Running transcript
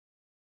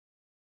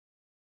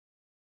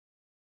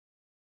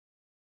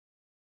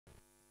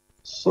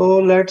So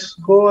let's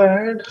go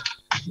ahead.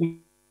 We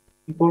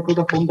go to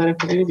the home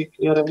directory. We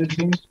clear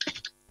everything.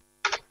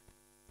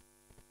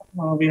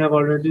 We have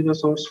already the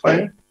source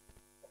file.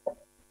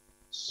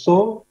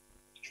 So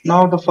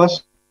now the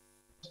first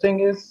thing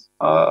is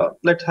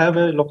let's have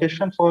a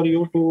location for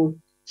you to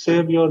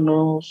save your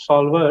new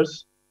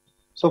solvers.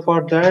 So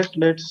for that,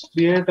 let's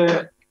create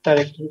a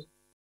directory.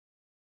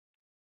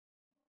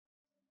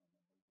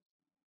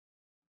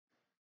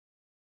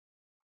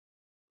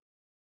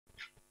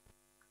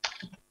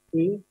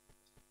 Okay.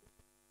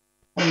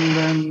 And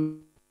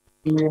then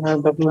we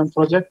have WM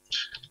project.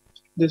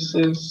 This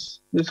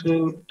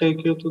will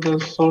take you to the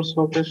source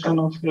location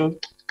of your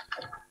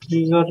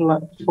user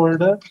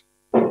folder,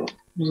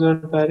 user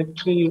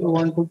directory you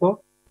want to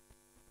go.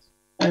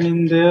 And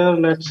in there,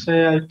 let's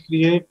say I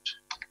create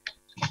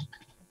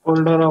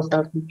folder of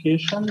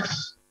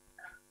applications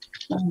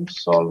and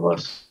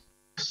solvers.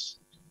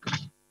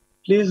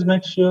 Please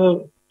make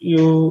sure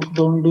you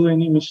don't do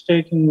any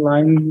mistake in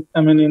line,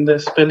 in the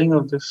spelling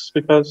of this,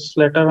 because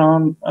later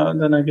on,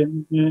 then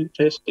again, you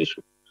face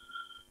issue.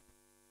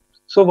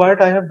 So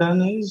what I have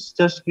done is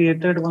just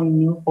created one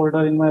new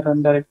folder in my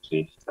run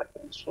directory.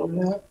 So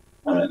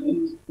yeah,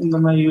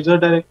 my user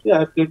directory,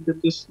 I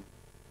created this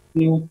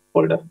new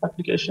folder,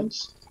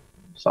 applications,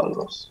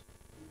 solvers.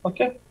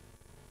 Okay,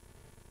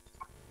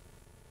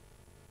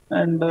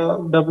 and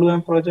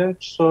WM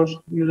project source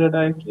user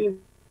directory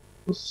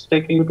is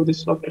taking you to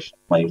this location,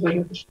 my user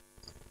location.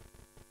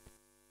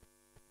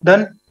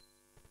 Done.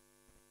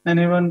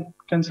 Anyone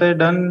can say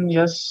done?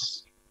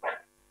 Yes.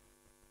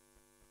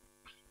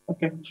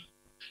 Okay.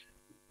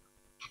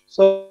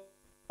 So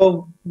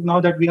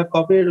now that we have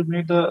copied,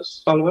 made the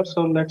solver,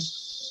 so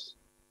let's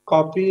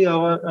copy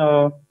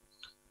our.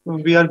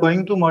 We are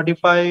going to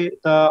modify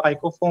the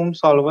icoFoam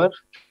solver,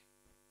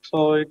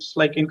 so it's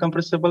like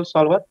incompressible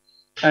solver,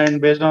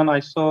 and based on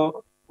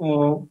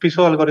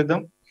piso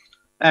algorithm,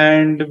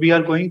 and we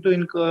are going to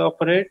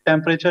incorporate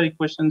temperature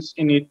equations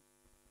in it.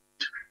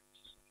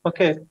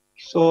 Okay,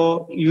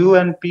 so U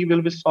and P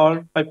will be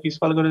solved by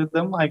piso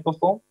algorithm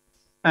icoFoam,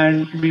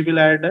 and we will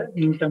add a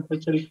new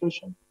temperature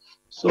equation.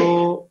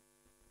 So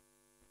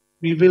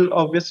we will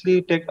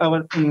obviously take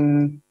our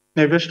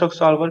Navier-Stokes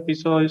solver,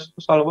 piso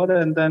solver,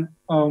 and then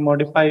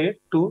modify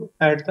it to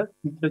add the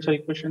temperature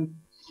equation.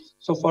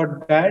 So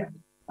for that,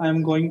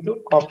 I'm going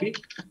to copy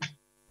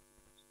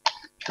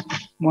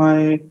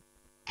my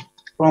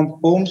from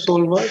home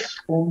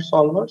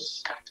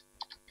solvers.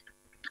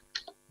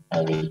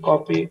 I will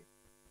copy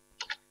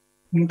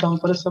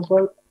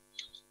incompressible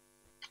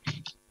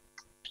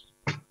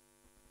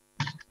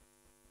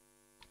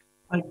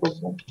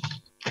icoFoam.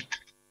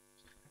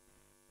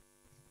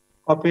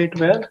 Copy it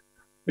where?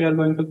 We are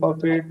going to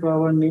copy it to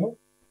our new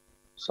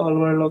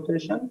solver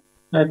location.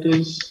 That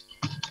is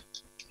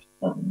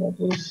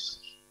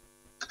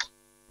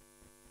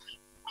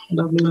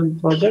WM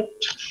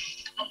project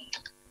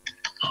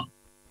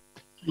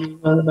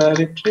user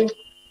directory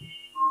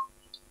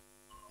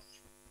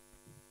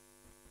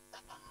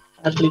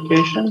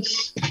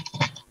applications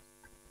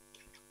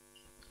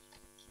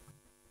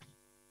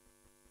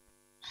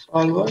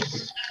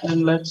solvers,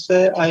 and let's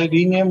say I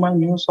rename my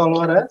new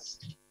solver as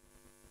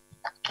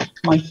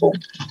my phone.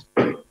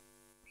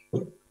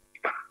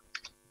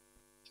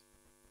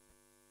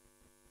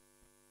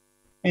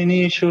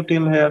 Any issue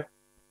till here?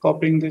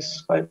 Copying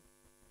this file.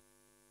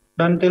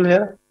 Done till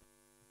here?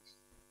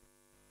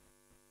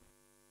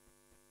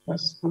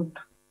 That's good.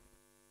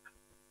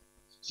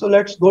 So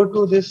let's go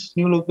to this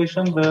new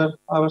location where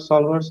our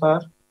solvers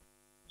are.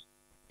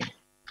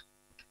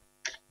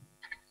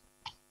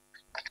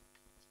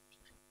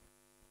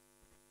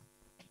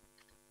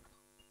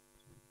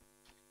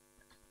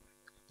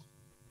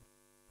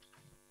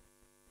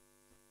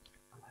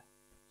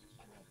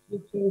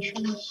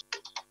 Applications.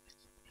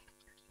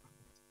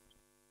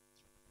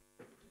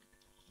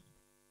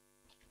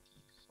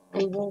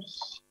 Solvers.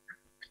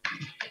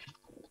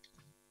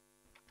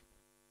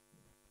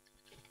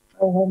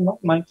 I have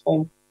my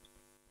phone.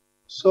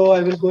 So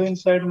I will go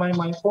inside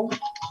my phone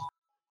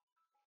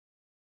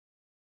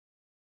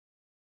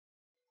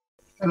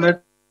and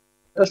let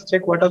us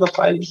check what are the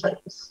files inside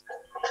this.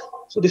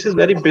 So this is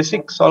very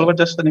basic solver,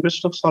 just an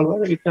Navier-Stokes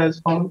solver. It has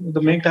found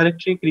the make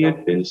directory,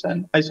 create fields,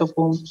 and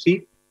icoFoam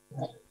C.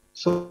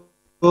 So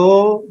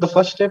the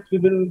first step we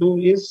will do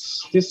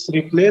is this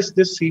replace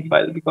this C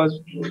file, because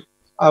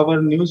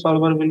our new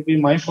solver will be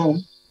my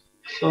phone.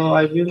 So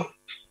I will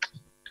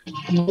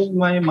move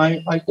my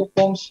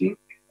icoFoam C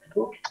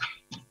to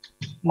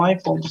my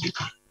phone C.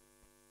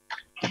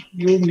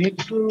 You need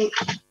to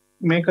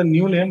make a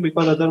new name,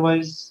 because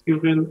otherwise you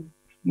will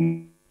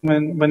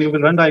when you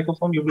will run the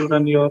icoFoam, you will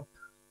run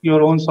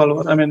your own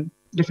solver.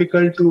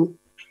 Difficult to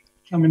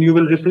you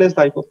will replace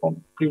the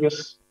icoFoam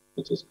previous,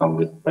 which is come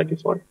with by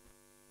default.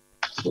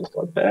 So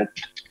for that,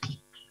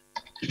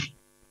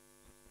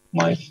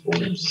 my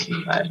phone C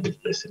I am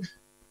replacing.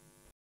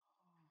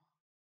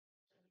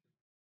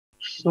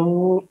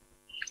 So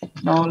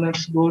now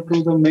let's go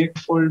to the make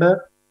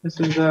folder. This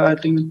is the, I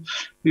think,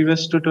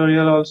 previous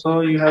tutorial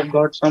also you have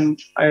got some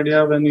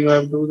idea when you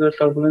have do the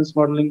turbulence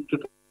modeling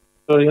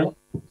tutorial.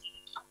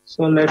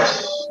 So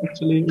let's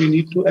actually we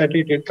need to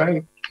edit it,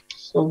 right?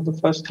 So the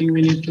first thing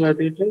we need to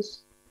edit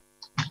is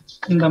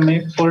in the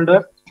make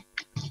folder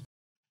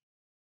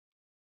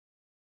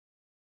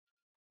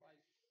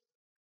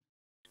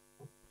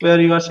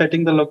where you are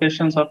setting the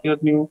locations of your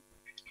new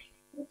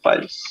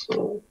files.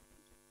 So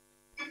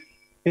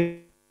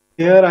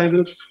here I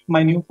will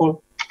my new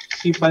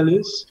C file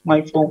is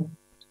my foam,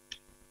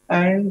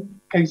 and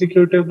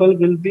executable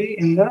will be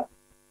in the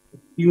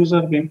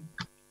user bin,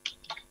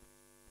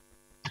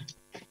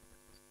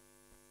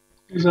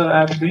 user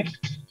app bin,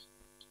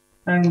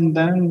 and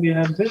then we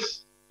have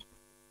this.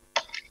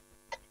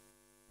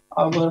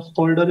 Our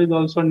folder is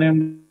also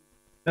named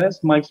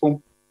as my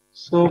foam.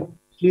 So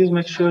please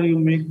make sure you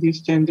make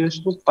these changes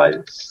to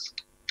files.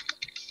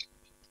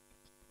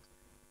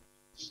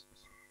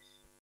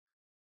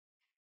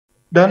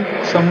 Done?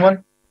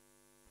 Someone?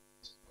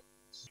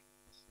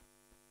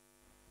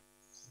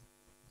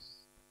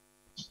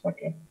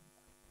 Okay.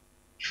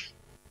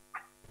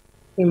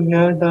 So we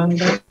are done.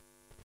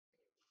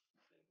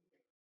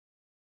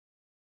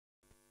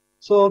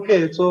 So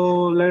okay,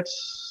 so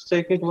let's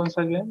check it once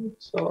again.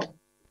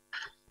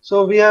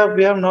 So we have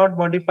not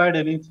modified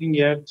anything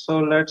yet. So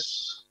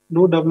let's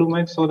do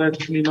wmax so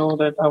that we know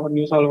that our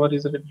new solver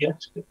is ready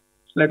actually.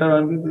 Later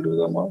on we will do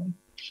the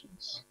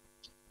modifications.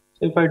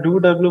 So if I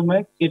do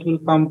wmax, it will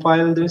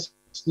compile this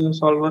new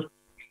solver.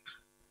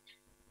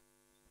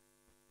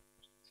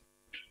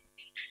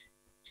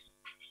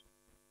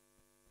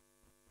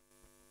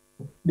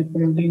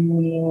 Depending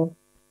on your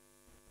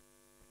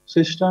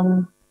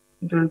system,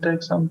 it will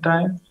take some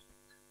time.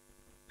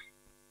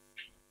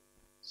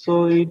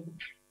 So it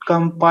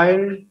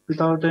compiled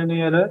without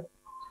any error.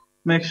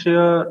 Make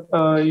sure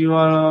you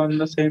are on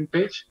the same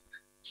page.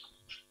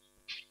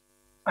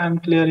 I'm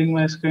clearing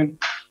my screen.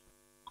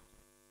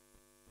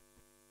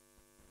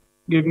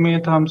 Give me a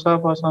thumbs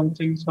up or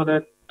something so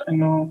that I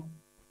know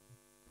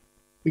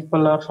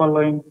people are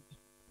following.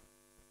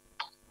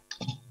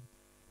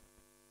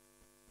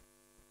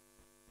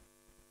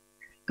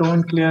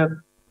 Don't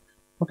clear.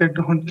 Okay,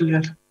 don't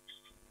clear.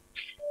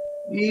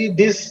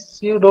 This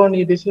you don't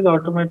need. This is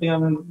automatic. I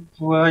mean,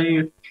 why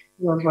you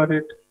are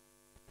worried?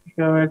 If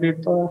you have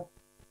edit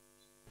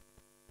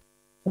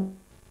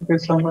okay,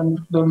 someone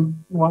don't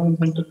want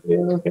them to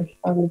clear. Okay,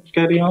 I will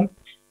carry on.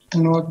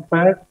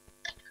 Notepad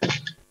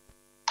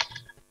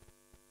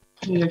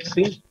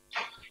exe.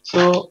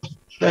 So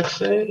let's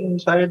say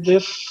inside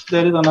this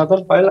there is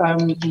another file.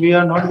 We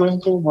are not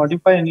going to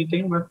modify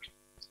anything, but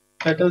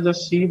let us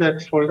just see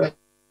that folder.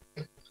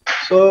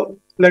 So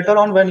later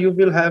on when you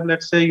will have,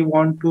 let's say you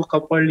want to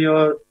couple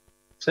your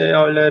say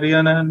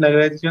Eulerian and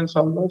Lagrangian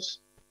solvers.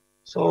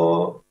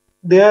 So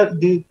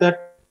that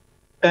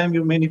time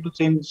you may need to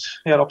change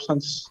your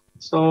options.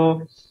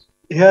 So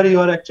here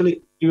you are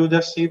actually you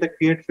just see the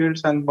create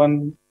fields and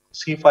one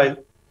C file,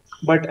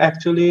 but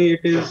actually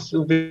it is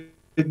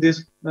with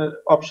this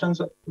options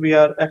we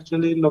are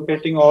actually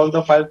locating all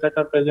the files that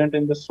are present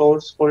in the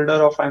source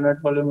folder of finite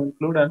volume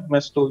include and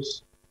mesh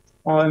tools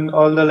on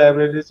all the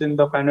libraries in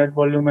the finite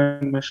volume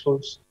and mesh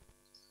tools.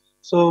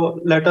 So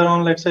later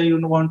on, let's say you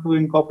want to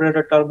incorporate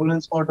a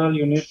turbulence model,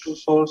 you need to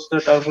source the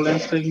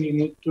turbulence thing, you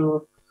need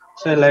to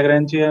say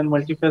Lagrangian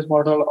multiphase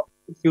model.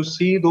 If you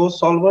see those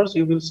solvers,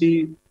 you will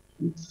see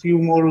few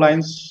more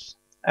lines,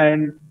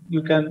 and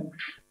you can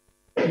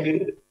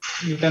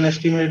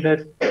estimate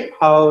that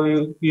how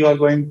you are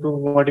going to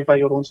modify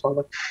your own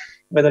solver,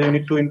 whether you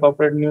need to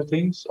incorporate new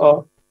things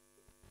or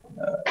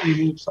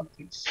remove some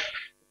things.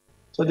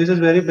 So this is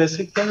very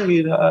basic thing.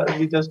 We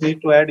just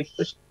need to add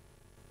equations,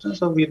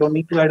 so we don't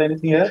need to add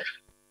anything here.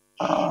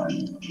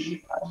 I'm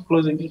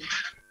closing it.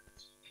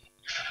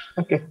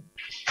 Okay.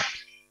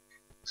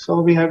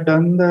 So we have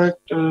done that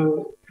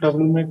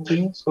WMake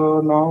thing.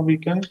 So now we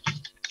can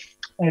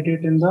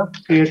edit in the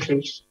create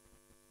fields.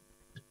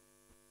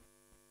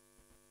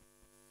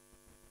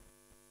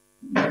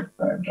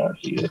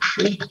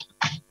 Notepad.exe.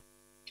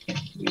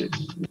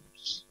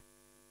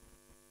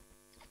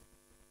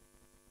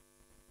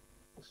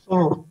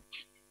 So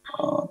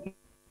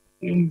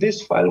in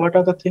this file, what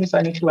are the things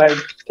I need to add?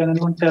 Can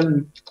anyone tell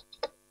me?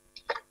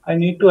 I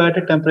need to add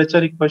a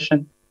temperature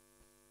equation.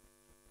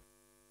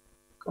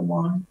 Come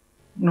on,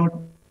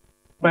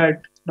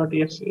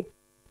 notepad.exe.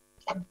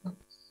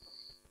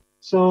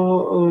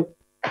 So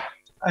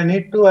I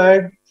need to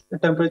add a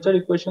temperature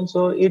equation.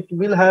 So it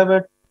will have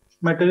a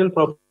material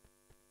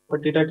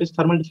property that is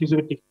thermal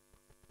diffusivity.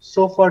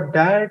 So for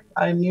that,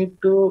 I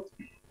need to,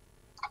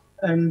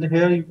 and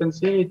here you can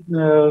see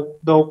the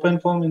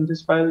OpenFOAM in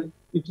this file,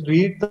 it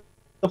reads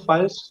the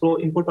files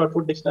through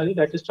input-output dictionary,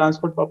 that is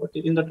transport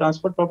property. In the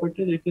transport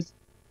properties, it is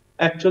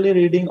actually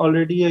reading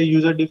already a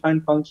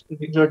user-defined function,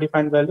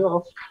 user-defined value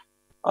of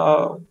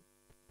uh,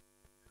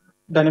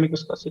 dynamic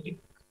viscosity.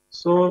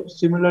 So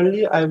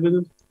similarly, I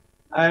will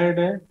add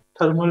a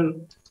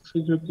thermal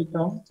diffusivity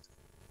term.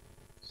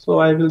 So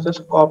I will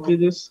just copy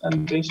this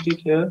and paste it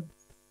here.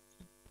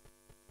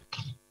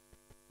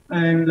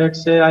 And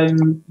let's say I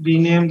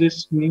rename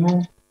this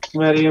new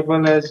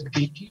variable as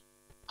dt,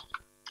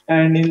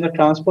 and in the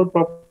transport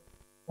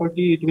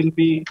property it will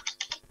be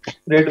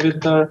read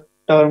with the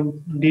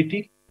term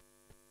dt.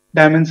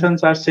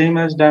 Dimensions are same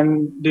as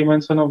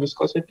dimension of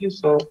viscosity,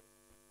 so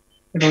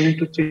you don't need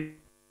to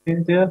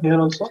change there. Here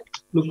also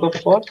look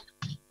up for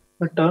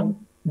the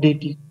term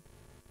dt.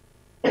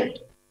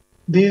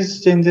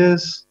 These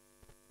changes,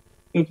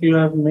 if you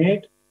have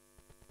made,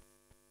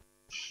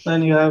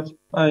 then you have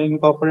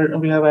incorporated.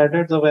 We have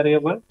added the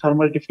variable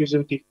thermal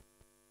diffusivity.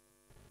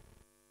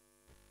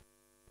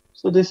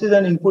 So this is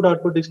an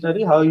input-output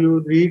dictionary. How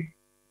you read,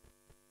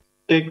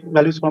 take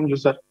values from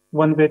user.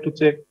 One way to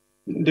check,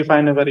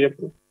 define a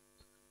variable.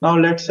 Now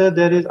let's say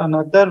there is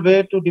another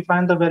way to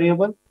define the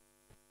variable.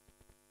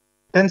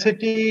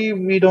 Density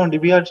we don't.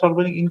 We are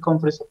solving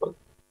incompressible.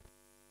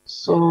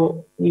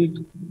 So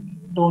we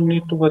don't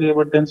need to worry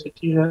about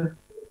density here,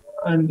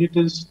 and it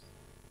is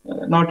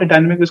not a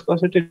dynamic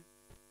viscosity.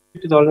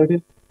 It is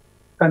already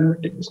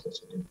kinetic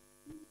viscosity.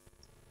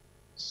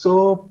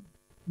 So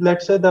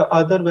let's say the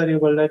other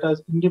variable, that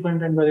is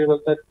independent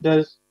variable, that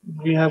there's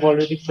we have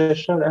already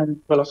pressure and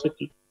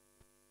velocity.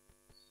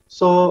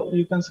 So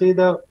you can see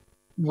the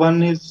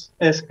one is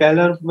a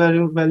scalar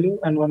value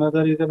and one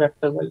other is a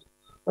vector value.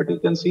 But you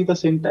can see the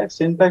syntax.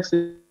 Syntax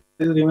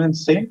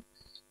remains same.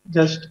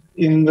 Just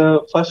in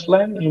the first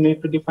line, you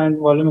need to define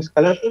volume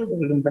scalar field,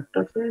 volume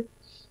vector field.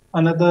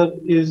 Another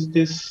is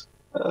this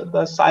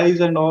the size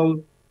and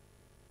all,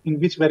 in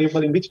which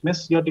variable, in which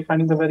mesh you're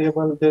defining the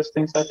variable. These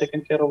things are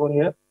taken care over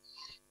here.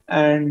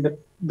 And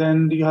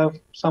then you have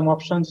some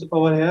options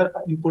over here,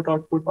 input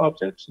output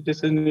objects.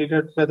 This is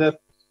needed whether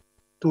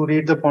to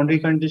read the boundary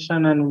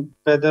condition and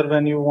whether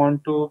when you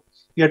want to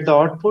get the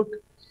output.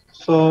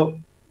 So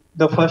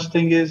the first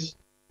thing is,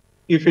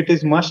 if it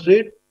is must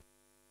read,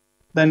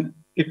 then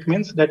it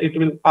means that it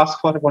will ask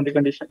for a boundary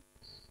condition.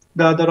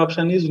 The other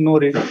option is no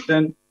read,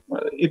 then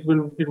it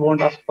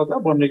won't ask for the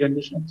boundary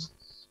conditions.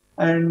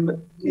 And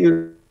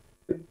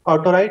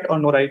auto write or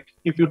no write.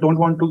 If you don't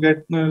want to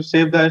get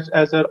save that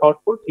as an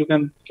output, you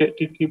can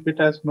keep it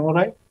as no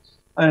write,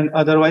 and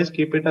otherwise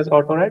keep it as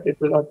auto write. It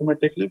will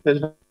automatically,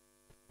 based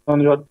on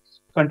your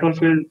control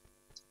field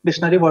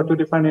dictionary, what you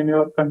define in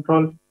your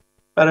control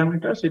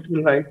parameters, it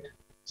will write.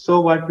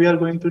 So what we are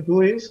going to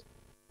do is,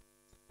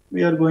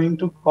 we are going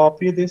to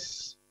copy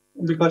this,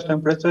 because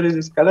temperature is a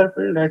scalar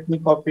field. Let me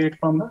copy it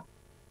from the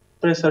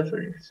pressure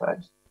field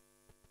size.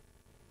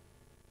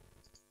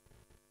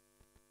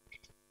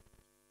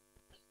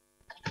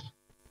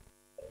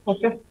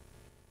 Okay.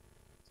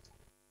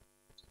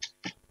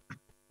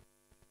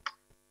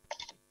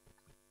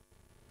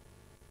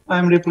 I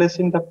am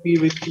replacing the P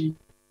with T.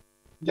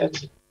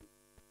 That's it.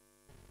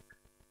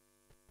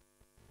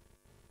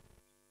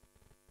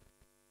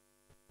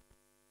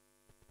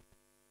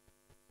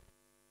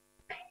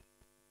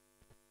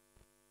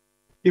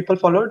 People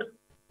followed?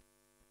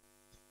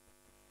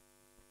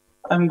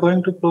 I'm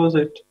going to close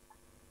it.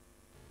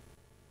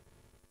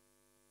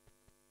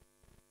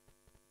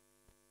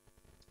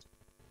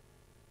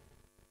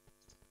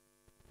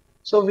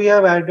 So we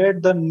have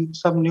added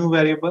some new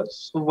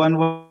variables. So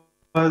one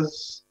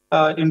was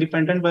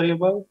independent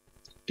variable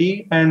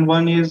t, and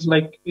one is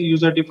like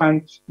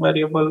user-defined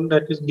variable,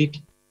 that is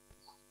dt.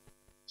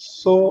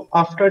 So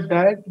after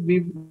that,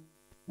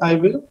 I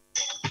will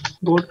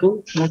go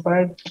to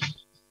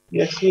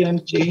notepad.exe and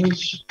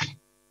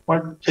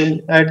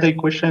add the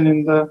equation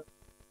in the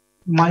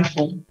my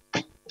form.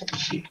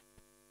 Let's see.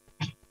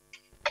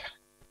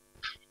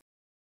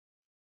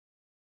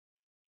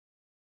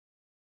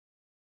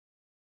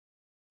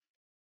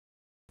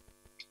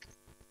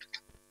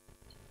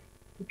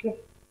 Okay.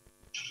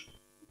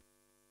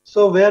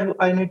 So where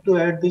I need to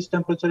add this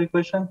temperature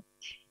equation?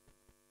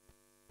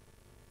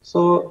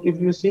 So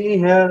if you see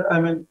here, I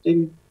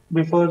mean,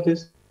 before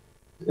this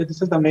is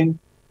the main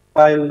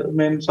file,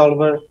 main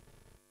solver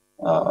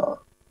uh,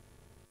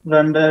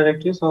 run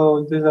directory.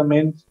 So this is a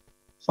main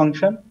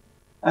function.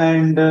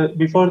 And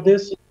before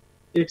this,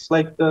 it's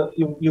like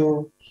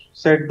you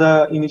set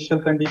the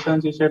initial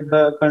conditions, you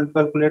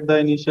calculate the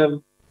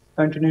initial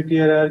continuity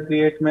error,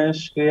 create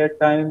mesh, create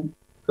time,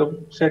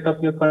 set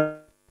up your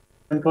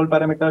control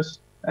parameters,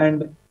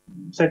 and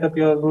set up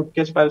your root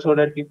case file so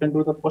that you can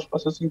do the post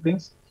processing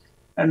things.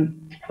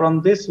 And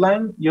from this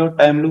line, your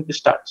time loop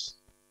starts.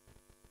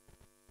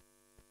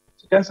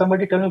 So can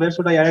somebody tell me, where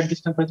should I add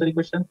this temperature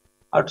equation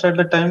outside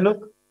the time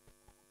loop?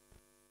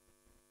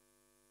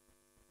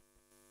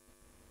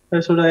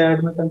 Where should I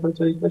add my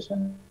temperature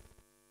equation?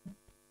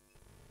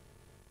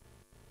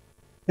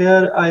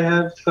 Here I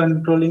have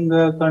controlling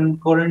the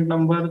current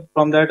number.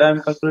 From that, I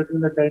am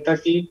calculating the delta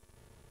t.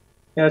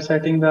 Here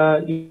setting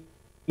the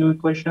U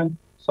equation,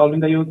 solving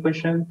the U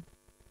equation,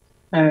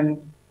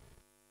 and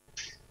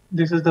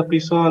this is the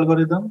Piso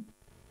algorithm.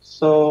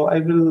 So I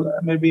will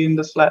maybe in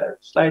the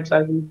slides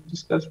I will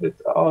discuss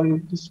with how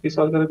this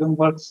Piso algorithm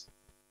works.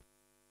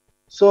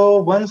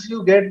 So once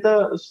you get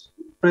the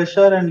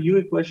pressure and U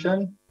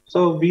equation,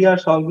 so we are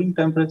solving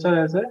temperature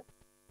as a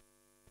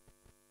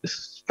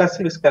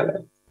specific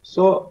scalar.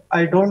 So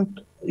I don't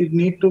it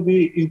need to be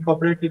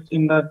incorporated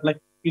in the like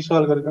piso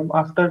algorithm.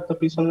 After the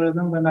piso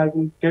algorithm, when I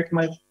will get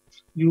my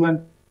U and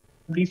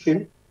P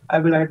field, I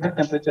will add the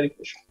temperature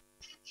equation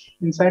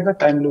inside the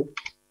time loop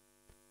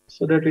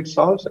so that it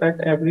solves at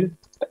every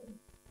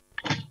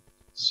time.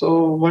 So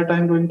what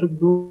I'm going to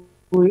do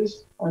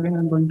is again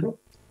I'm going to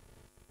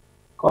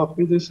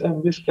copy this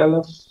every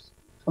scalar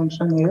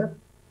function here,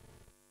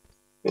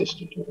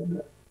 paste it over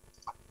there.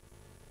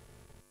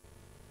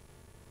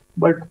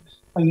 But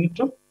I need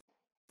to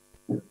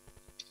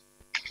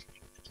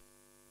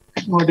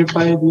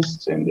modify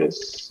these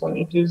changes. So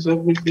it is a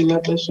big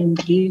dilatation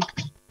T,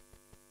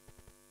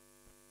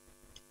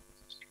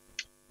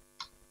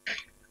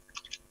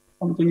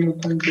 something you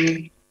can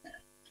do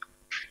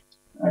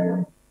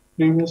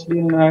previously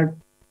and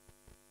add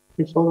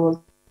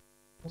before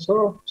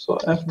also. So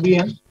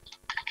FBM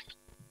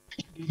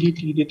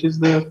DT, it is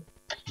the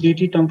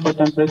DT term for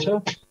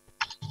temperature,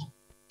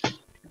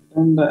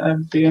 and the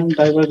FBM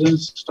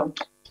divergence term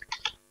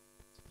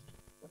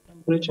for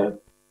temperature,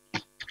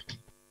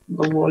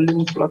 the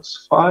volume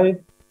flux phi,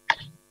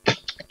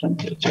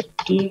 temperature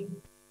T,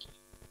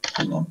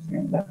 and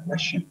FBM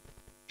Laplacian.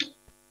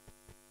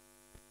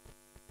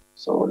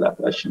 So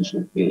Laplacian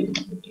should be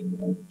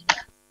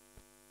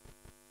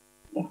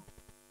yeah.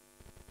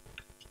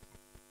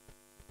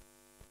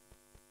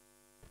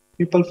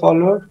 People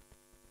followed,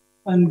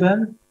 and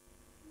then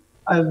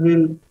I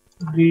will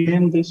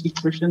rename this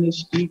equation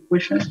as T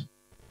equation,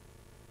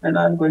 and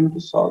I'm going to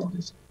solve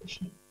this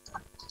equation.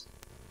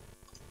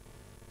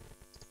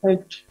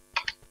 Right.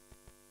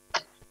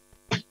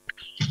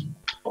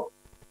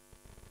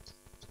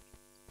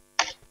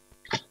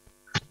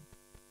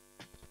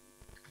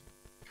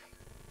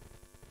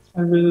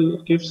 I will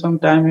give some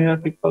time here,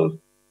 people,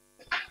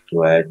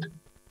 to add.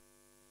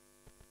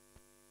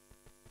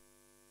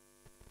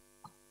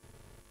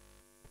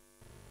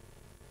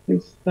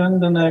 If done,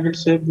 then I will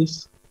save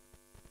this.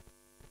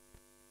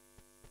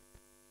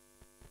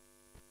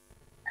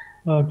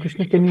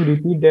 Krishna, can you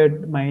repeat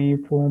that my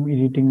foam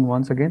editing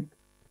once again?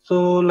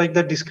 So, like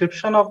the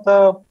description of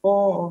the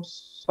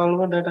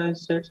solver that I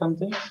said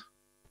something.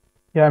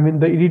 Yeah, I mean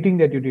the editing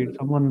that you did.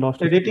 Someone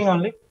lost Editing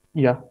only.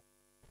 Yeah.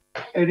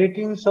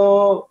 Editing.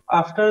 So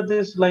after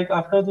this, like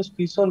after this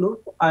piso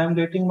loop, I am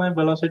getting my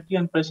velocity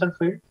and pressure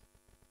field.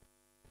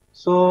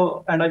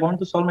 So, and I want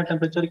to solve my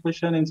temperature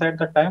equation inside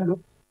the time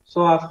loop.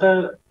 So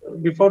after,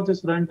 before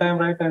this runtime,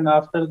 right, and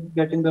after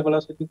getting the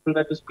velocity field,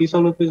 that is piso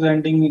loop is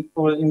ending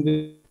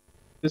in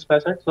this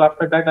facet. So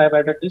after that, I have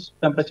added this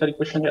temperature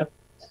equation here.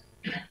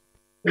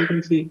 You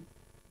can see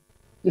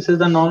this is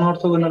the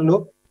non-orthogonal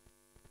loop,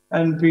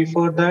 and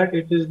before that,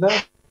 it is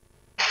the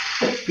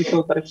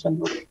piso correction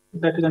loop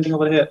that is ending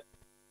over here.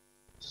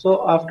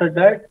 So after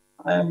that,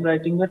 I am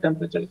writing the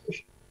temperature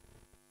equation.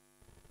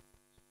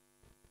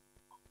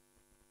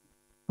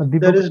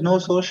 There is no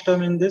source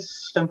term in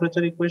this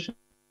temperature equation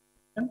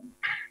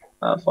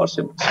for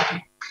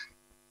simplicity.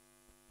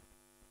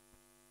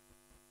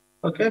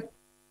 Okay.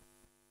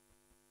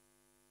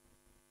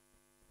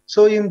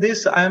 So in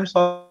this, I am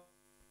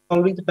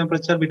solving the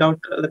temperature without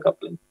the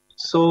coupling.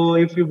 So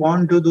if you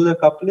want to do the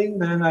coupling,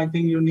 then I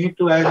think you need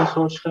to add a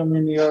source term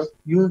in your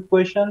U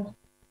equation.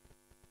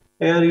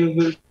 Here you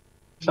will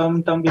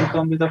some term will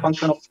come with a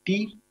function of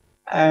T.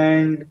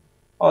 And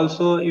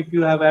also if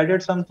you have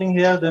added something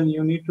here, then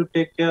you need to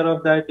take care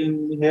of that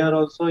in here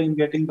also in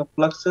getting the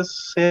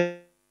fluxes here.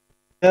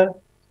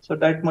 So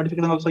that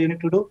modification also you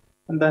need to do.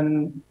 And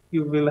then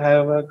you will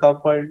have a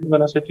coupled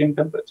velocity and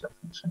temperature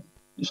function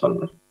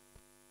solver.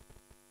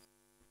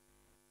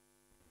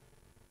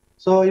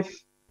 So if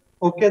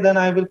okay, then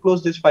I will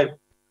close this file.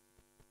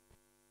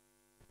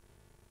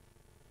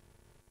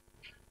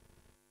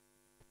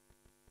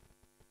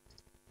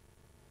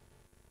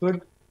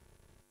 Good.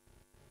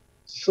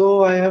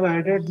 So I have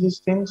added these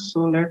things.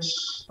 So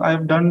I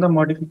have done the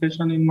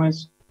modification in my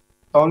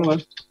solver.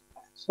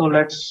 So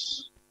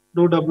let's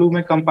do W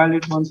may compile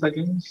it once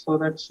again. So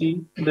let's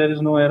see there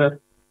is no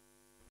error.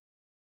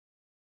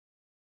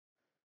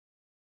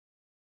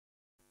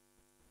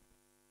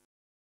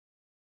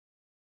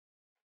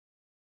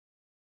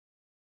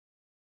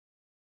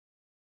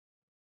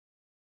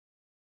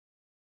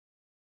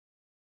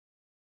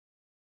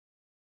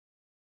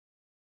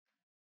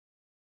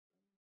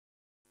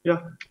 Yeah,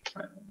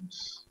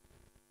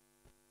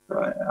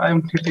 I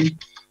am hitting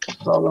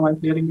problem. I'm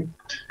clearing it.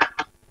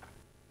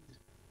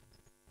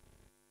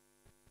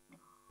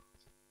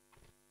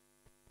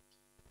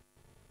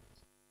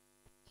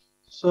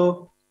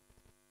 So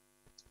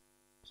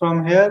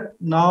from here,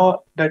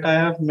 now that I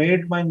have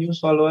made my new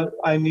solver,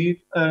 I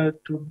need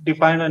to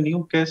define a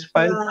new case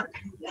file.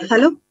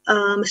 Hello,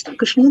 Mr.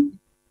 Krishna.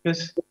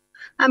 Yes.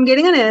 I'm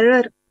getting an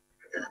error.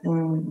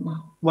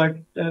 What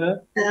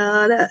error?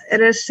 The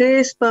error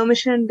says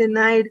permission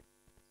denied.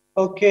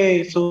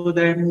 Okay, so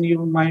then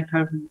you might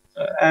have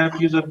app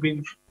user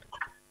bin.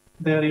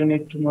 There you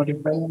need to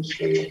modify.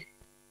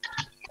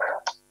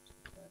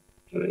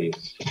 In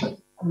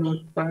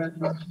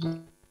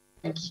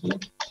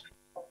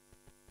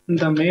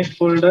the main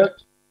folder,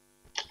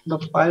 the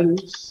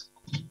files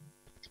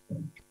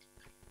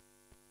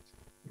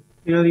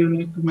Here you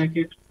need to make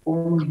it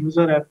foam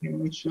user app. You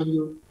make sure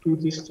you do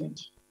this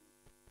change.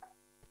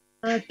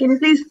 Can you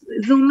please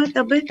zoom it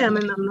a bit? I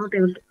mean, I'm not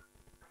able to.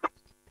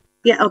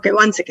 Yeah, okay,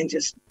 1 second,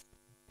 just.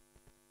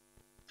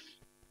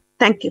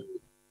 Thank you.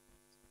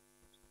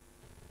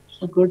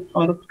 So good,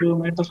 all of you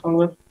made the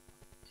solver.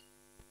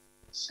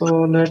 So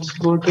let's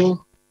go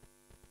to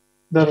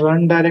the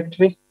run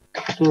directory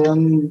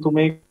to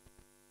make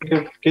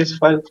a case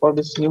file for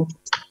this new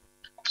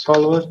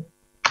solver.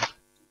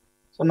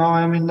 So now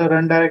I am in the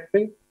run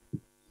directory.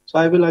 So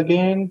I will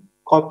again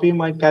copy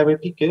my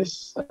cavity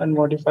case and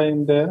modify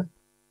in there.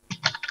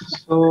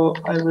 So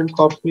I will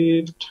copy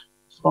it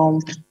from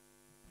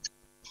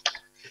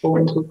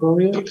phone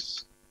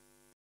tutorials.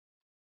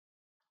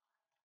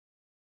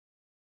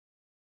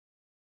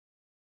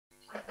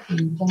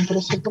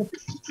 Incompressible.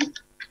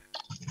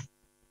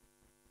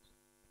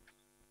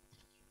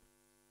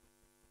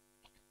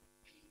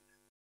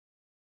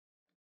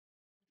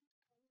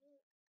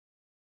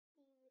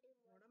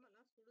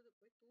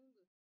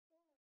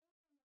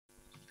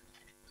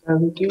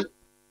 Cavity,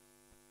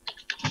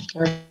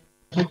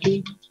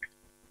 cavity,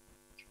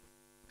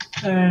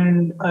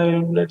 and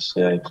let's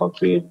say I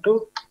copy it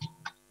to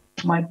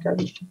my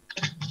cavity.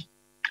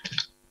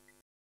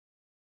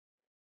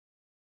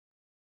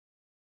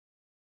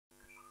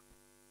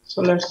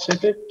 So let's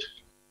check it.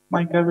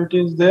 My cavity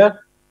is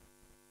there.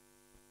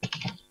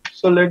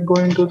 So let's go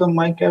into the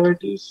my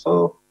cavity.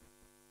 So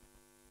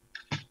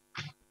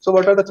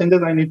what are the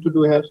changes I need to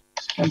do here?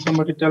 Can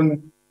somebody tell me?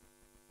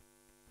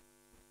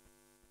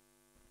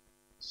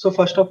 So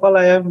first of all,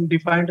 I have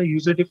defined a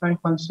user-defined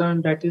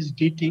function that is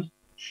dt.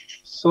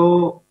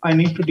 So I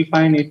need to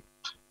define it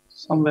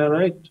somewhere,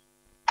 right?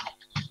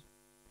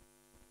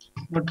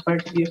 But by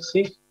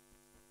txt,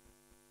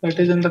 that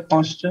is in the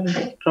constant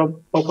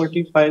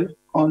property file,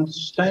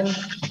 constant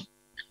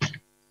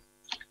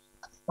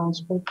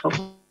transport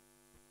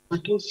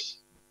properties.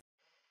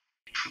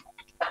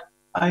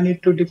 I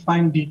need to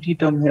define dt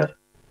term here,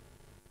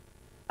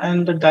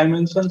 and the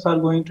dimensions are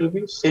going to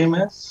be same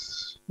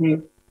as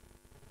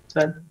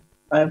that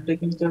I have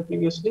taken care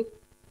previously.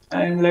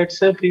 And let's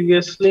say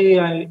previously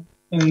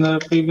in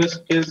the previous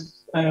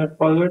case I have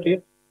forgot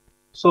it.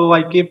 So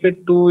I keep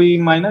it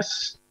 2e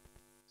minus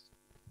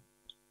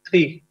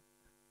 3.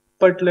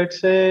 But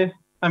let's say,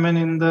 I mean,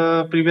 in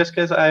the previous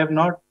case, I have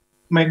not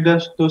made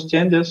those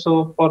changes.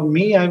 So for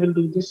me, I will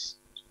do this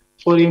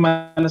 4e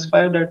minus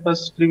 5. That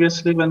was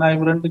previously when I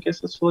run the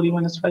cases 4e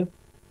minus 5.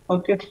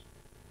 Okay.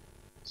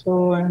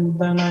 So, and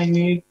then I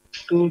need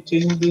to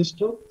change this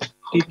to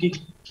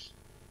tt.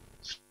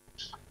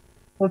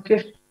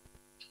 Okay.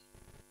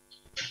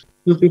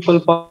 You people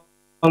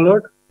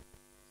followed?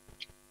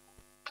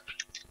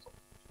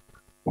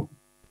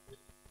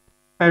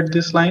 At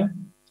this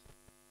line?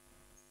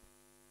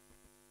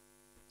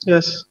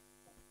 Yes.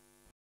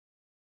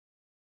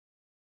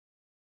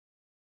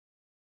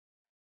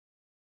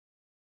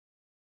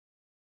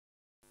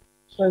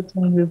 So I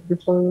think you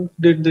people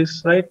did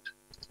this, right?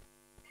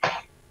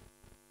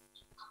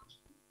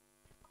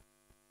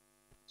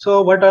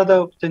 So what are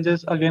the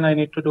changes again I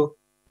need to do?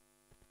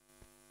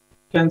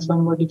 Can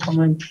somebody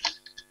comment?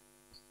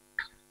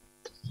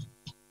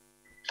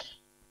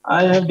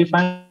 I have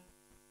defined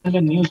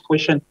a new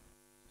equation.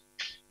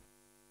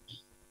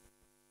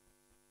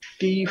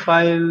 T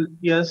file,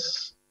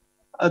 yes.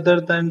 Other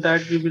than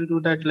that, we will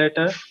do that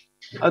later.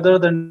 Other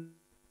than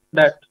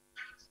that,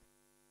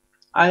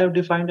 I have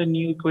defined a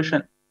new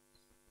equation.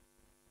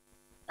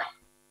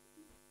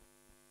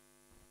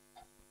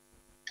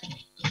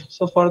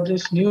 So for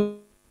this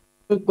new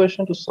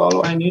equation to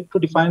solve, I need to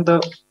define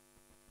the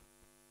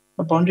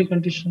boundary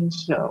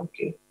conditions. Yeah,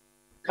 okay.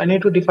 I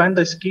need to define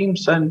the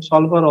schemes and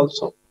solver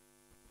also.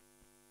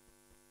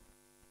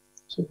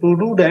 So to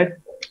do that,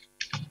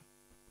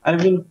 I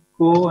will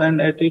go and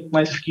edit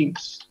my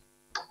schemes.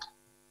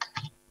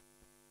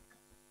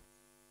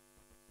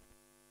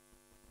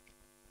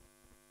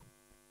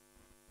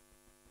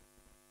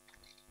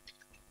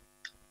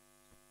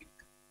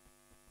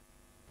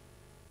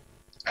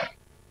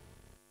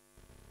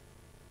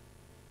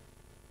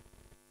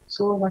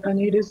 So what I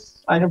need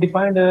is I have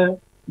defined a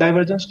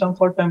divergence term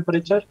for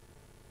temperature.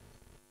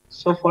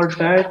 So for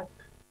that,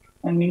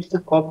 I need to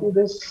copy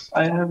this.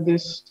 I have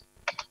this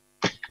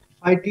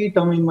IT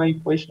term in my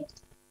equation.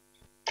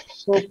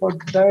 So for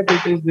that,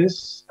 it is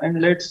this.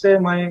 And let's say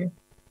my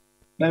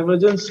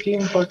divergence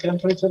scheme for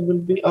temperature will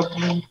be up.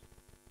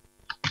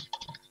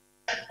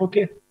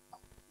 Okay.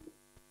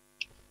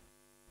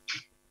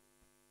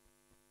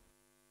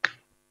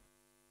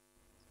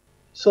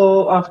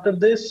 So after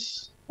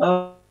this,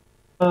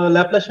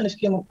 Laplacian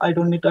scheme, I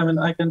don't need. I mean,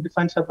 I can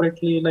define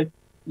separately like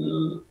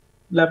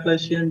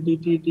Laplacian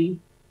dtt,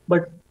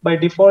 but by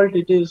default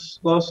it is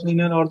Gauss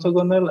linear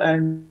orthogonal,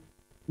 and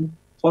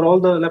for all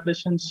the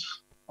Laplacians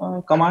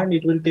command,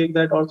 it will take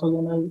that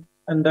orthogonal,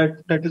 and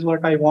that is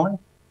what I want.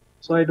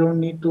 So I don't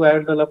need to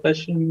add the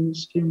Laplacian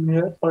scheme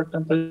here for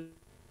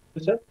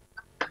temperature.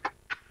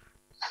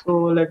 So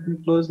let me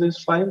close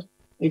this file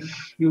if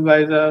you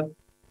guys are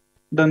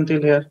done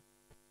till here.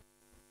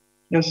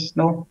 Yes,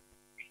 no.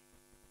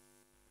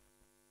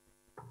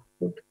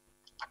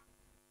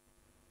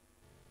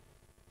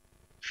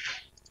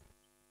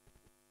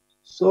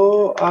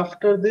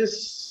 after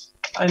this,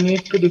 I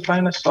need to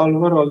define a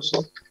solver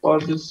also for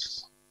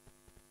this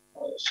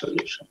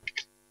solution.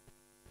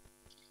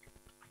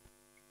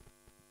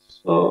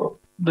 So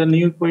the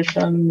new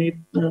equation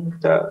need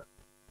the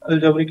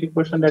algebraic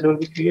equation that will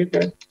be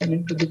created. I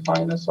need to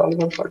define a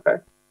solver for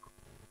that.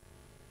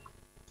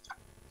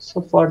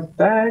 So for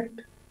that,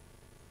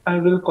 I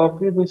will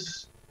copy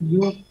this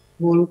u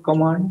whole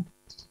command.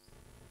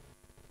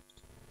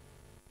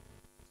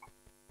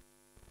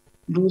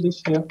 Do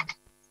this here.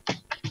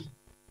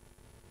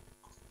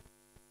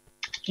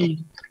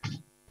 T.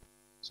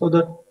 So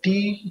the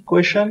T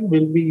equation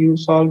will be you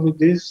solve with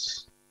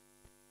this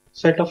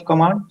set of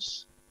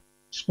commands.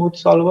 Smooth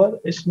solver,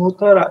 a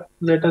smoother.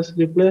 Let us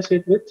replace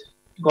it with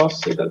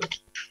Gauss Seidel.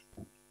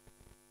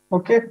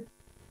 Okay.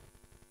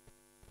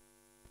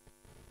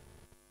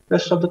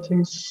 Rest of the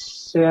things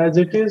say as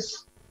it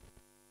is.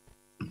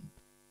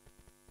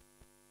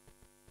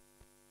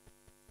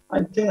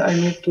 I think I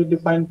need to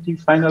define the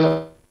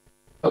final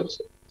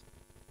also.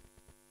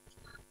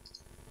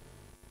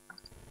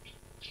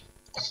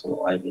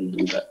 So I will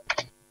do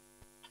that.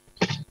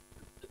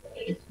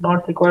 If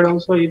not required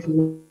also, it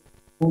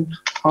won't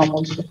harm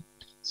also.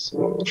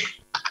 So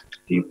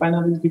the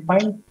final is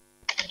defined.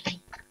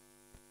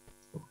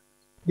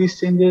 These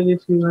changes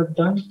if you have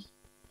done,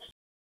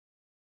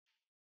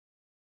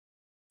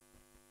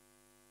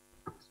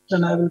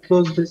 then I will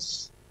close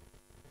this.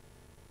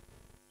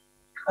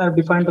 I have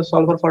defined the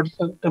solver for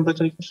the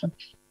temperature equation.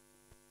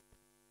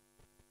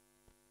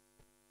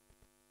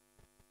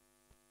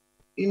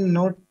 In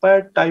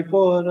Notepad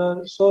typo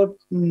error, so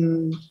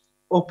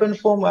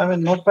OpenFOAM, I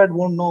mean Notepad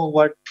won't know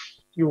what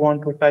you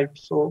want to type.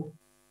 So,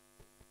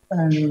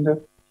 and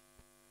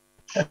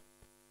I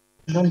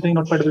don't think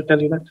Notepad will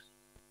tell you that.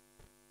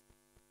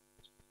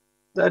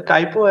 The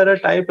typo error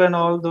type and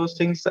all those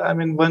things, I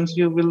mean, once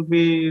you will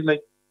be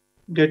like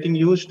getting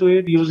used to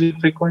it, use it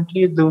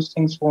frequently, those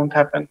things won't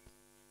happen.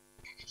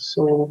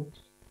 So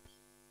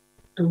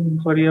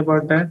don't worry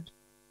about that.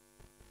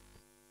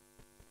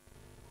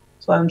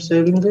 So I'm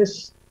saving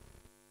this.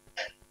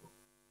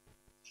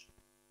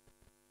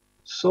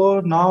 So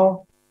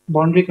now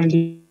boundary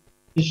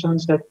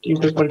conditions that you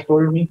people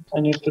told me,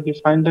 I need to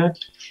define that.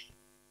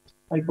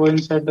 I go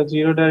inside the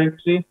 0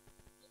 directory.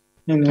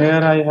 In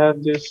here I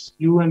have this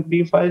U and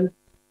P file.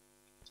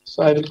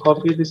 So I will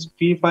copy this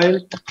P file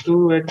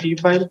to a T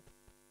file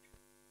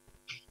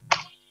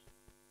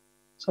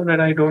so that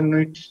I don't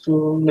need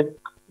to like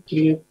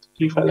create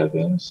T file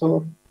again.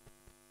 So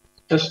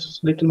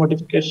just little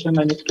modification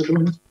I need to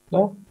do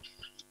the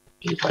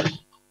T file.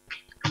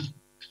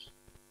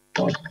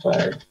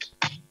 Notepad.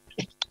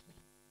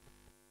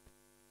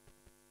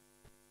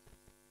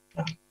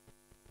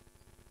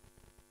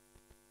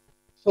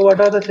 So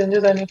what are the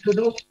changes I need to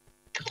do?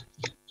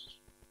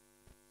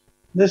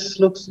 This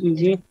looks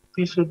easy.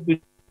 P should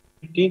be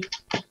T.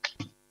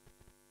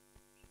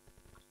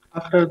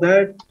 After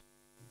that,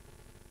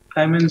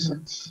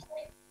 dimensions.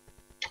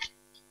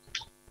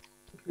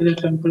 The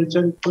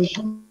temperature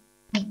equation.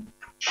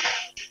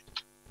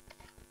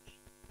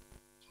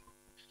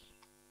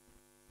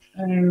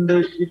 And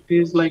it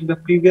is like the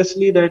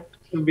previously that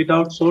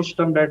without source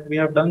term that we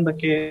have done the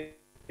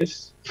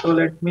case. So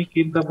let me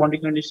keep the boundary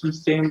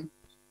conditions same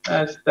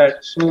as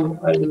that. So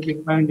I will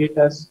define it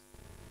as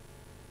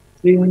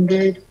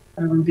 300.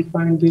 I will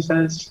define this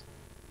as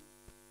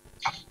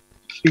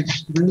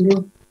fixed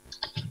value.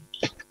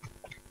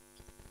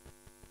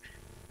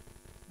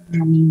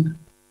 And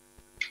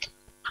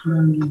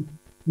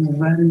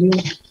value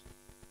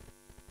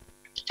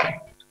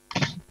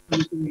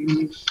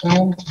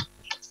uniform.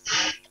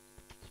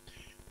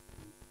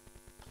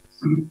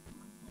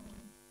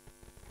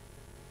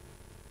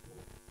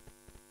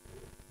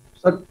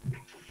 So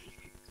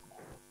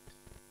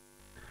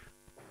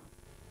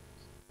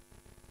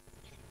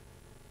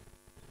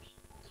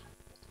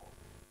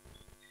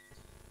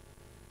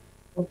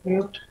okay,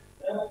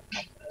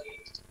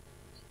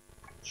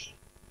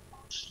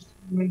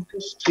 make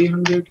this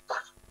 300.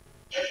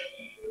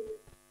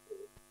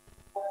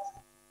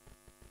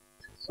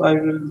 So I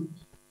will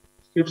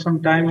give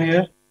some time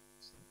here.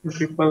 If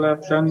people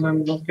have done,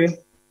 then okay.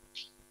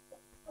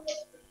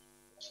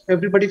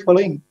 Everybody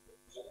following?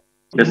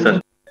 Yes, sir.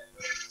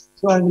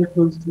 So I will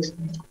close this.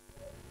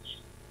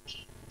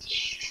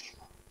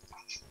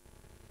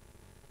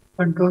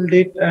 Control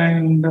date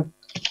and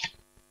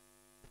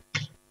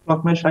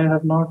block mesh. I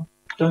have not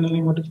done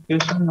any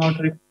modification, not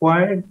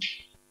required.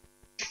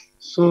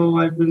 So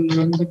I will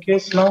run the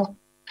case now.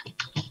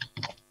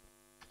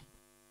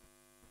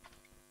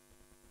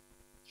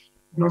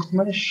 Block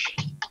mesh.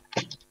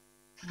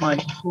 My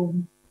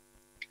foam.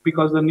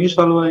 Because the new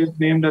solver is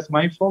named as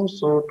myFoam,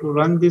 so to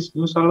run this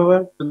new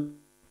solver, the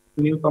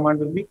new command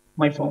will be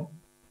myFoam.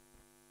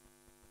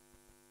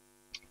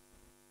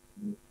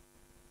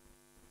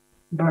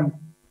 Done.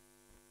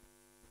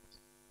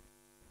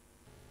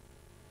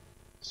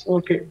 So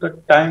okay,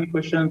 the time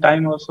question,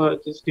 time also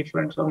is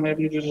different, so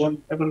maybe we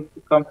won't be able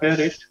to compare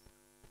it.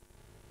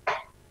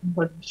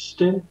 But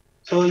still,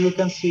 so you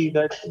can see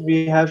that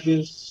we have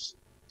this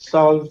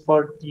solve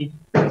for T.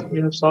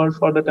 we have solved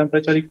for the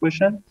temperature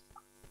equation.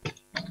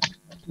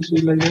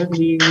 See like that,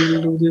 we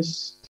will do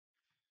this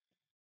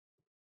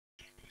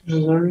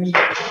result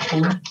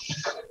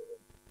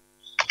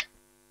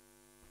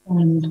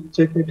and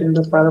check it in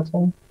the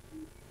paraFoam.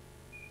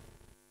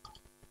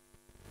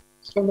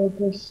 So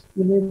let us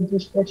delete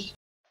this first.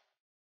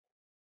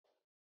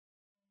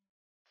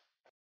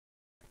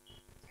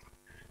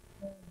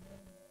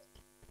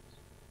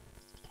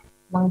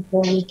 My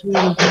quality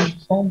result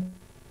form.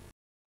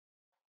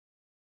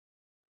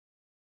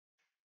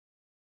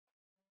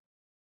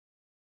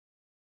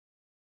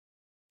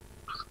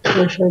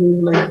 Pressure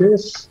is like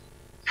this.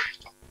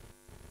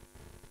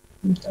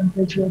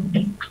 Temperature.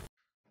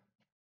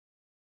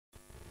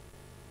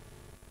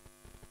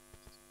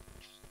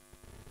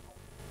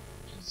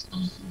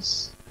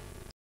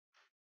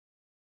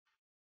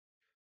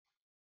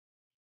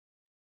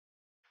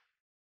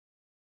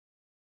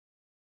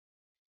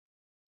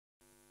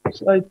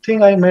 So I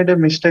think I made a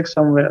mistake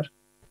somewhere.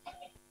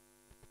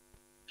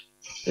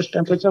 This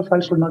temperature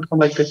file should not come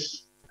like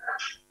this.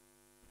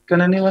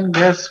 Can anyone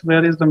guess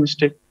where is the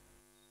mistake?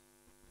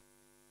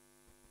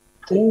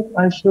 I think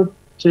I should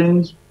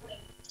change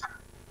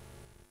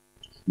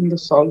in the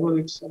solver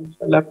itself,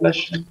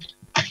 Laplacian.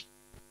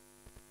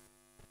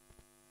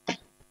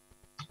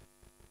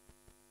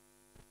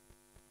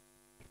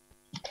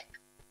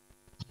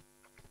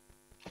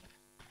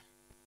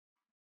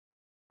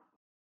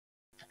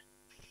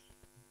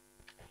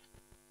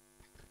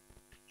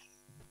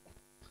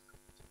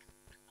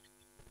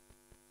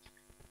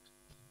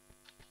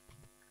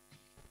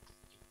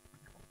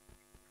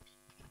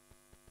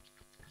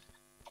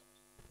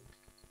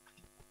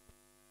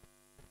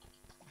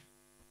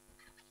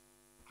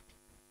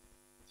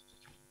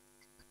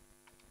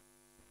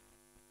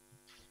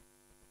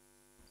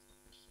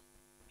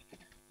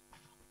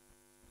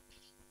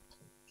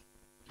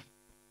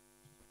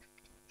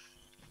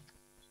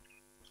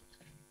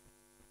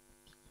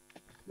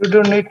 You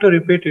don't need to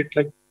repeat it,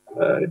 like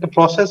the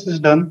process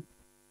is done.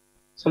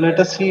 So let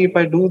us see if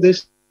I do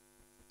this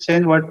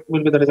change, what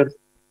will be the result.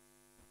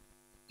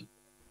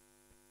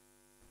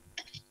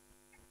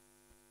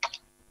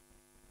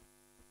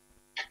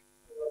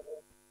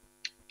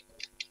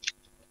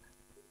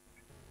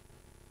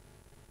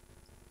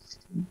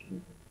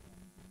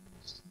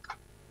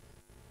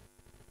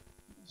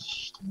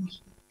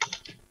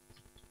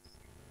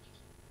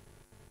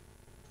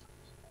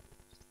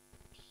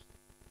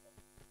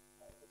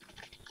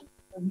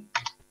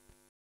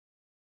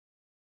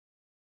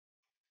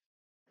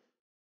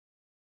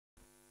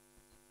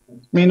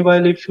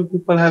 Meanwhile, if you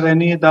people have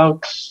any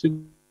doubts,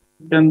 you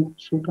can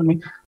shoot on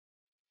me.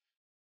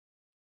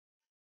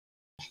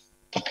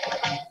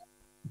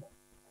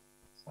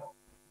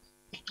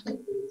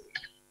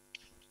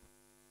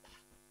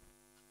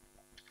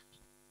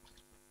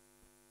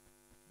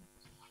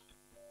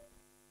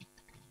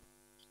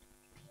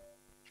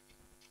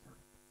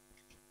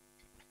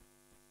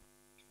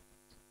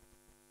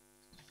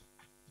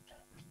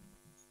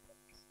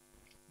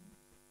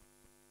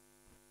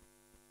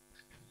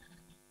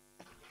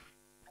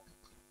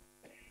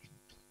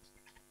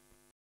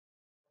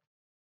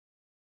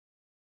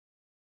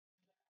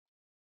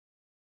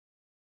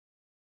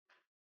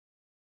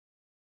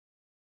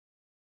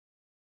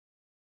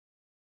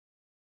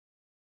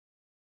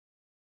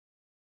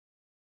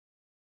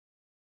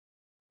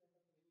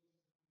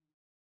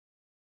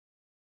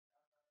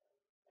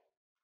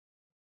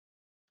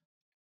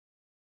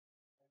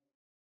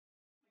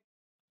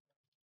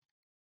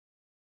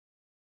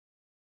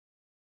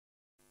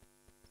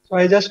 So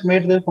I just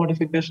made the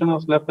modification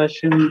of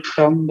Laplacian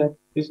term that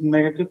is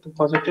negative to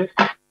positive.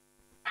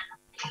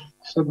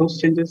 So those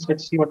changes,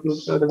 let's see what will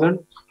be the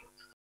result.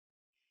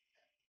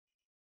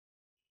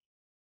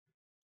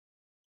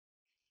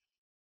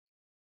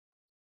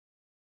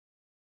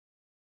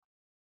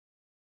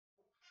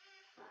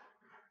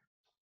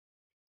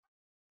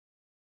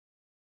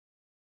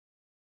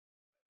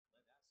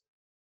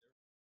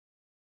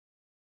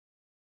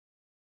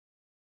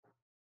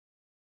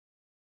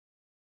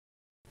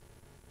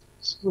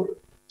 So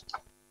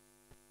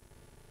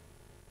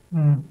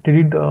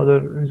Delete the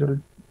other result.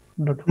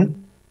 Dot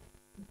form.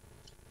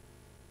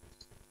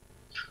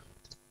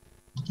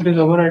 it is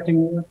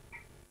overwriting.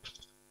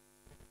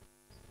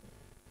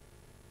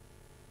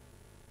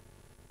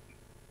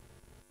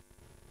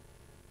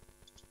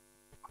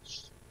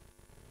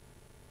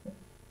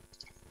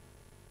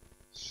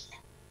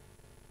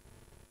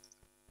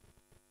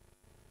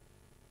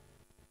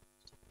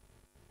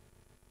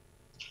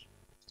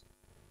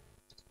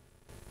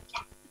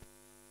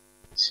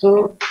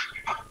 So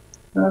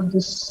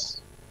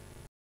this.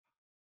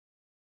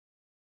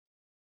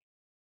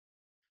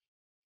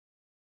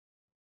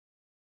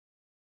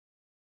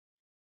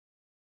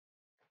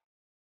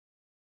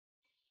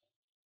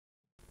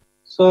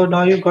 So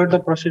now you got the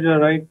procedure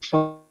right.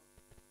 So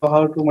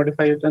how to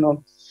modify it and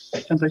all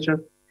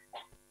temperature.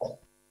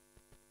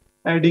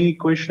 Adding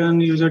equation,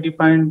 user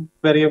defined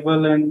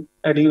variable, and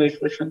adding the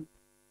equation.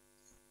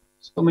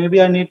 So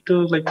maybe I need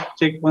to like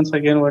check once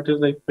again what is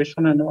the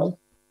equation and all.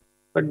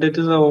 but that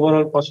is the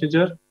overall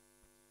procedure.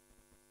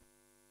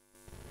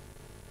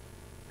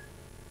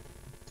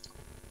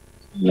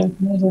 Let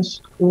me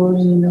just go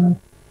in the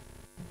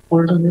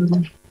folder here.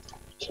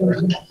 Sure.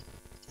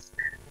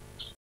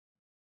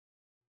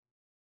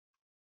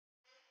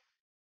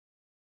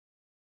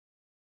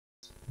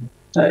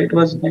 It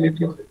was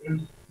negative.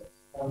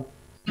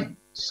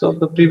 So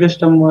the previous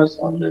term was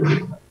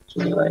already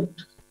actually right.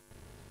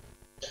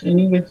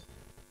 Anyway,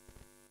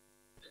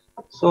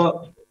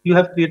 so you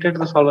have created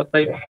the solver,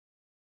 right?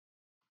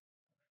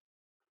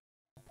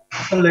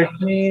 So let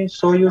me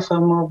show you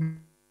some of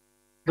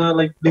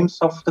the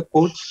glimpse of the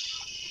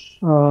codes.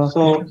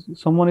 So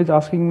Someone is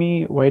asking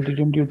me, why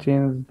didn't you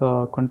change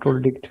the control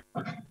dict?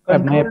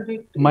 control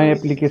dict My is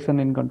application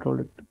in control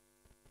dict.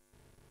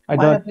 I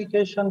my don't.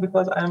 application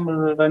because I am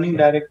running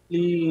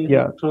directly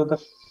Yeah. through the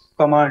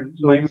command,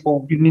 So my you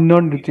phone. you need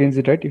not to change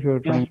it, right? If you're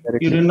Yeah, running you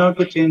directly. do not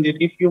to change it.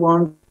 If you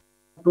want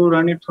to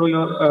run it through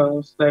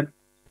your that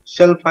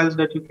shell files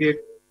that you create,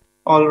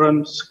 all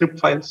run script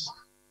files.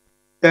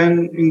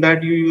 Then in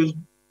that you use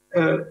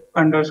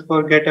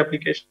underscore get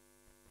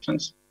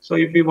applications. So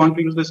if you want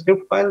to use the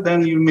script file,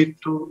 then you need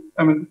to,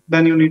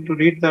 then you need to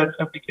read that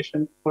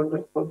application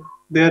folder. So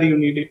there you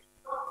need it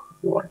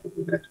if you want to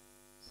do that.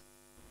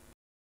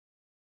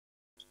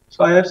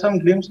 So I have some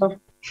glimpse of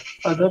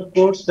other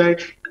codes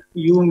that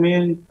you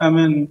may,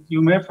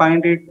 you may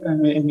find it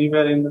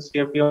anywhere in the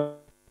CFD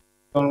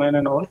online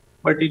and all,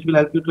 but it will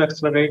help you to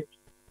accelerate.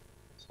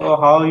 So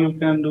how you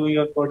can do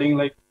your coding,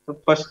 like the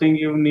first thing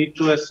you need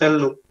to a cell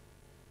loop.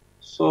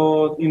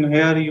 So in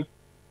here you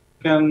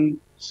can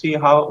see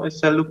how a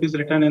cell loop is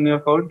written in your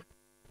code,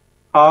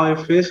 how a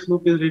phase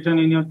loop is written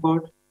in your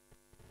code,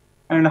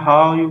 and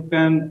how you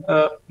can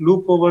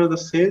loop over the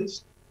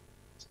cells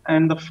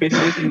and the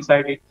faces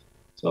inside it.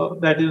 So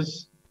that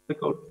is the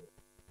code.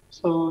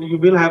 So you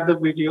will have the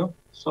video.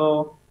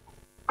 So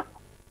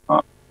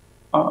you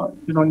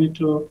don't need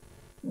to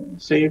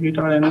save it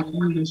or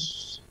anything.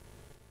 This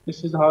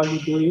is how you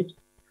do it.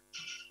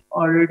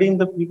 Already in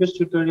the previous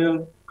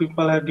tutorial,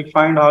 people have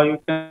defined how you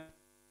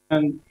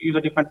can use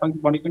a defined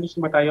boundary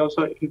condition, but I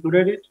also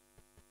included it.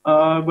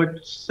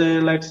 But say,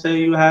 let's say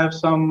you have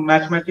some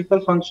mathematical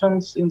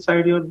functions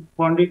inside your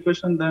boundary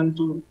equation, then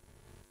to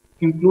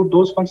include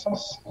those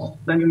functions,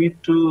 then you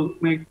need to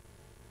make,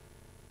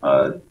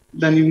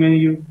 then you may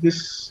use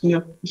this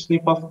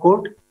snip of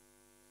code.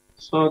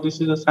 So this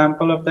is a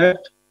sample of that.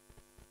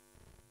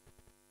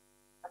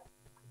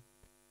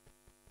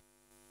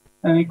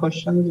 Any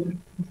questions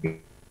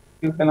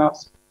you can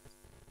ask?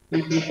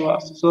 Feel free to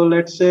ask. So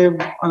let's say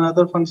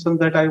another function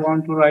that I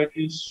want to write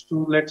is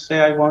to, let's say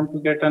I want to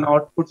get an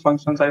output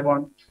functions. I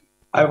want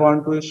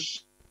to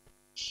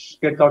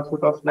get the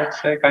output of,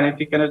 let's say,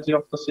 kinetic energy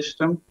of the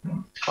system,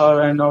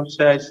 or and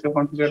also I still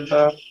want to get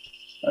the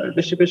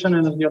dissipation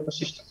energy of the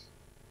system.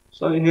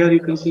 So here you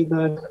can see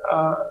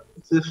that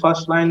the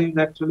first line is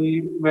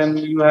actually when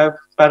you have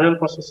parallel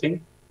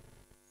processing,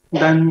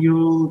 then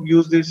you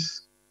use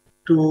this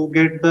to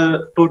get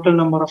the total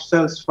number of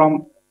cells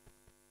from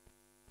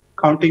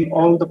counting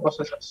all the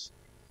processes.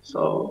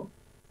 So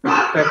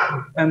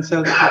that n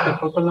cells is the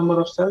total number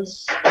of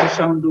cells. You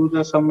shall do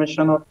the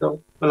summation of the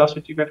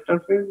velocity vector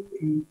field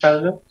in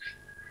parallel,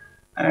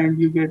 and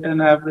you get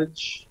an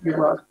average U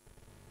bar.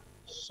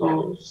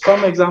 So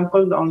some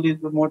example, only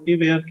the motive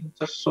here to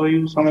just show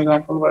you some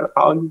example where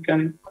how you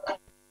can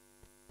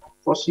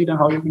proceed and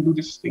how you can do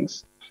these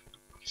things.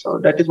 So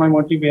that is my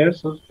motive here.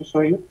 So to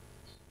show you,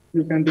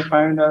 you can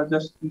define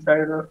just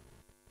inside a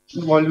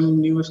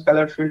volume new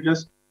scalar field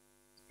just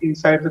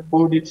inside the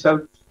code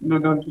itself. You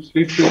don't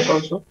split fields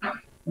also.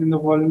 In the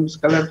volume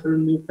scalar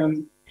field, you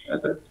can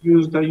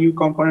use the u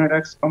component,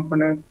 x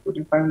component to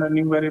define the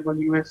new variable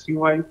ux,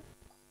 uy,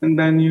 and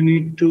then you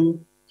need to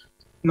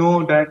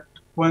know that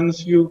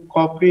once you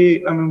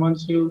copy,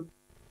 once you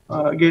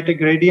get a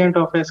gradient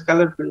of a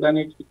scalar field, then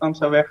it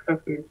becomes a vector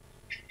field.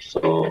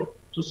 So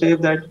to say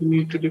that you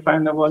need to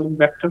define a volume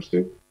vector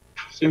field.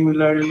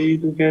 Similarly,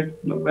 to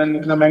get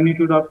when the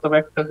magnitude of the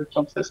vector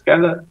becomes a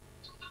scalar.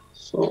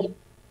 So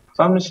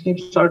some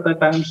snapshot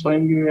that I am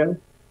showing you here,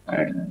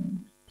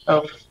 and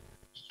a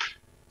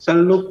cell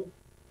loop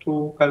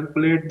to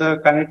calculate the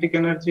kinetic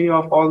energy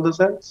of all the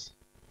cells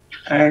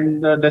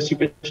and the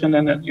dissipation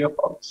energy of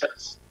all the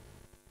cells.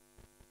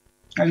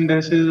 And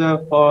this is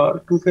a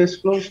for two-phase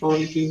flow, so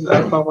it is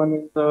alpha 1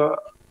 is the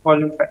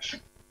volume fraction,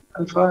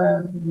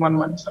 alpha and 1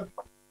 minus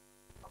alpha.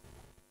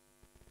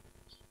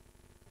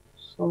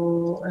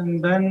 So,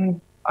 and then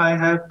I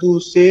have to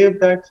save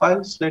that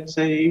files. Let's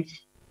say if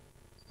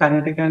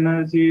kinetic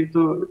energy,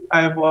 to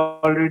I have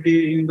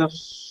already in the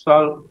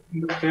solve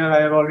here,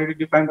 I have already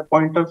defined a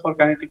pointer for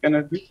kinetic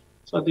energy.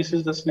 So this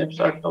is the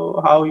snapshot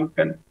of how you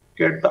can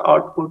get the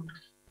output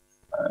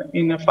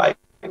in a file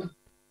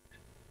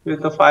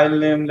with the file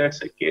name, let's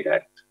say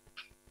kdat.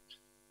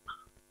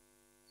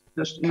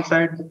 Just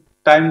inside the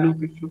time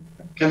loop, if you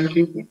can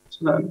keep it,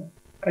 so then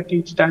at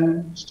each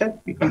time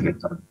step you can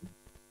get the output.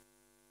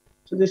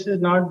 So this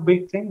is not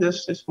big thing,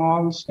 just a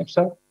small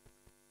snapshot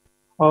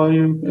how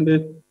you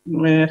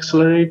may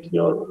accelerate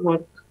your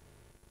work.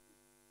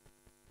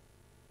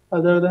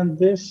 Other than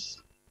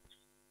this,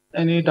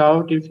 any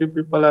doubt if you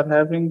people are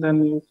having,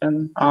 then you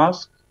can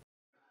ask.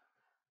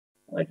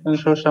 I can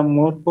show some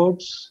more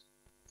codes.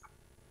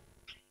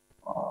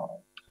 Uh,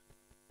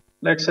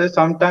 let's say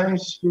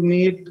sometimes you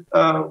need,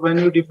 when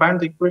you define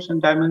the equation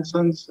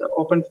dimensions,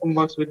 OpenFOAM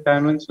works with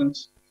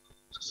dimensions.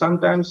 So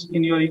sometimes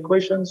in your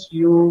equations,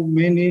 you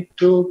may need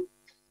to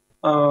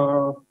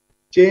uh,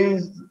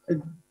 change,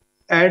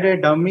 add a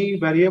dummy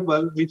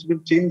variable which will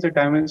change the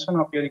dimension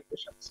of your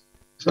equations.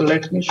 So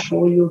let me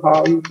show you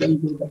how you can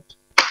do that.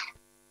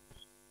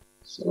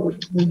 So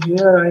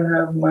here I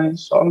have my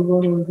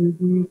solver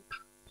already.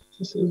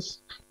 This is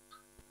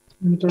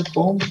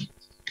interFOAM.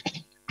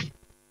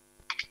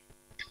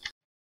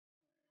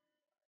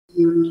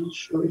 I will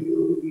show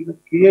you in the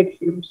create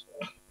field.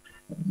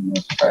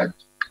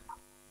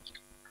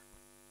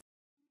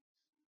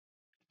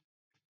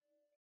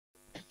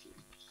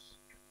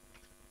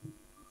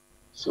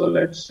 So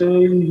let's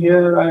say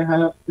here I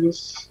have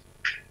this.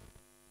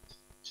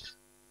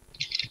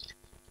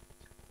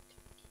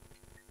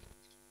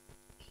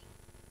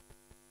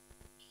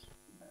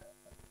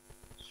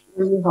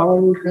 Show you how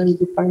you can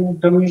define a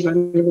dummy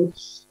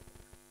variables.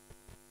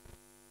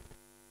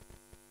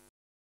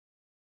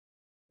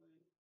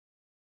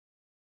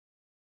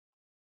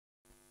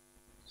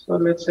 So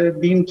let's say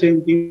beam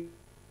change, beam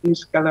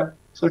scalar.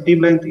 So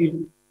beam length,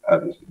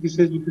 this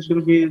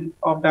will be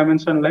of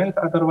dimension length.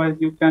 Otherwise,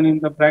 you can in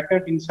the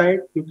bracket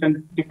inside you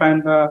can define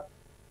the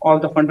all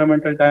the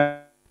fundamental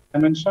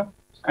dimension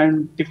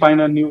and define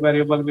a new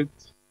variable with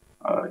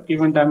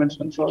given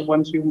dimension. So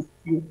once you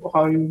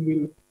how you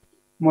will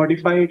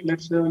modify it,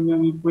 let's say in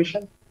an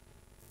equation.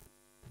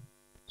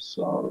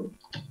 So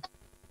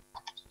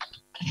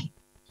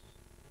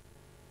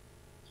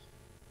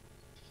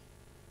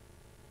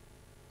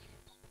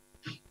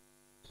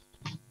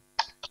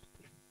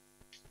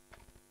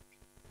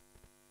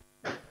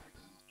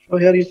So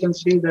here you can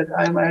see that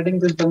I am adding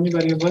this dummy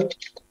variable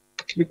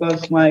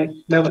because my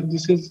level,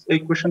 this is a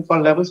equation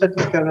for level set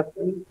scalar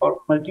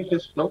for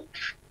multi-phase flow.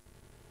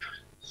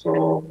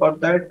 So for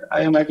that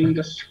I am adding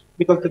this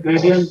because the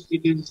gradient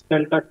it is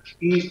delta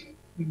t,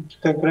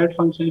 the grad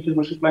function it is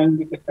multiplying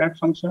with the grad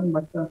function,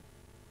 but the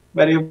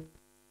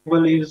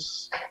variable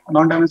is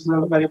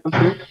non-dimensional variable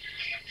field.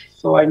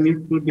 So I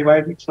need to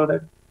divide it so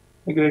that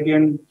the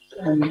gradient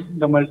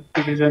and the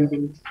multi-division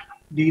will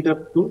lead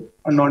up to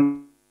a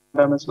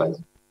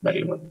non-dimensionalized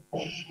variable.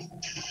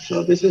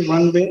 So this is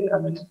one way. I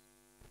mean,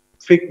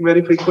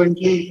 very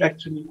frequently,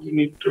 actually, you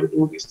need to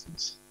do these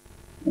things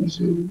once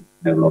you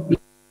develop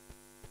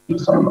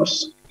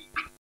solvers.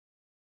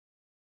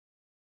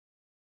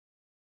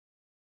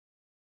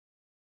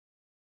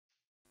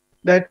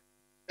 That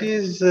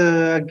is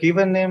a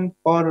given name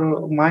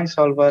for my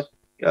solver.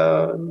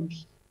 Uh,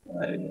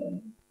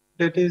 I-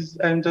 that is,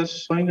 I'm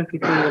just showing a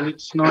tutorial.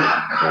 It's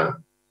not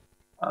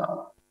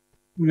uh,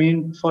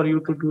 meant for you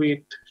to do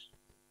it.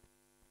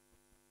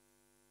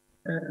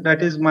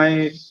 That is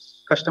my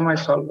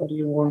customized solver.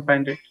 You won't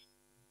find it.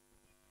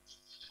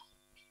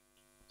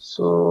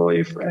 So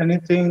if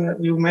anything,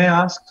 you may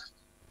ask,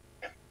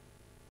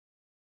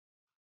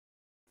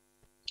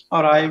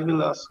 or I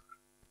will ask.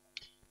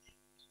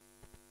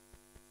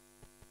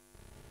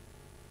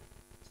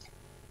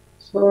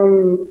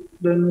 So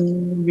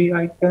then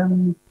I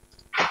can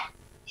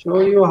show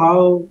you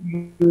how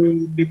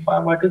you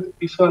define what is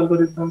ISO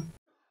algorithm.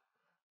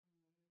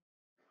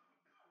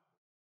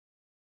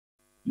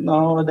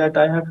 Now that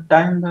I have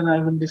time, then I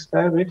will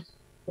describe it.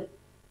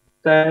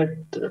 That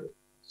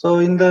so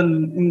in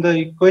the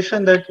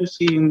equation that you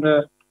see in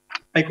the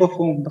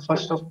icoFoam, the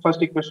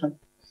first equation,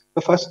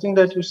 the first thing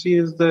that you see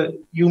is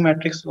the U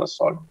matrix was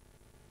solved.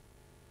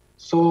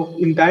 So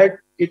in that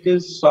it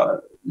is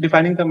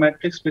defining the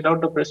matrix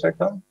without the pressure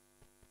term,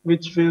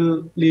 which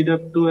will lead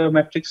up to a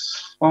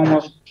matrix form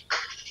of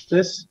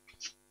this.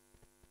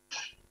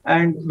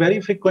 And very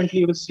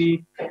frequently you will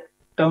see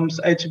terms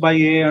h by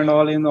a and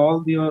all in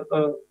all your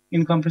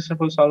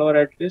incompressible solver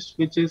at least,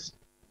 which is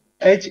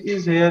h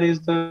is here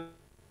is the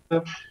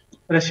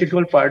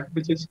residual part,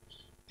 which is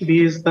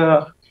b is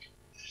the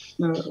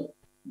uh,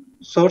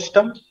 source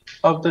term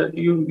of the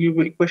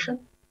u equation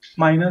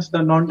minus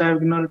the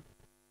non-diagonal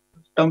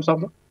terms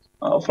of the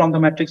from the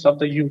matrix of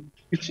the u,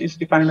 which is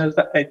defined as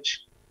the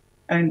h,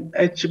 and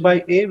h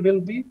by a will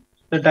be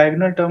the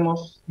diagonal term of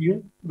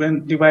u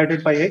when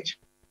divided by h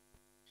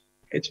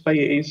by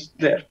a is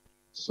there.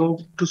 So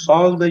to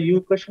solve the u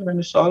equation, when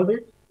you solve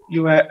it,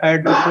 you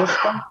add the source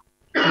term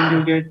and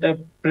you get a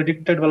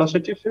predicted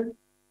velocity field,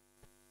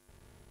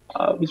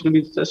 which will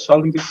be just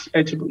solving this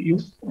h u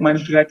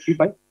minus directly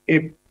by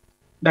a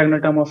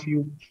diagonal term of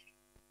u.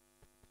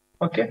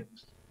 Okay.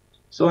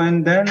 So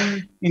and then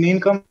in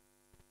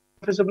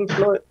incompressible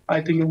flow, I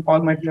think you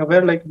all might be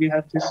aware, like we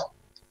have this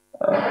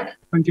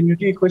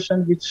continuity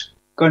equation which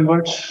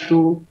converts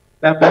to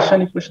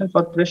Laplacian equation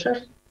for pressure,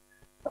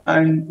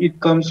 and it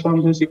comes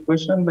from this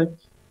equation. Like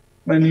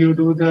when you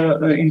do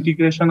the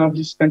integration of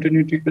this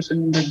continuity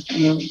equation in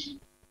the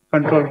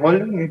control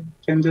volume, it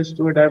changes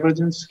to a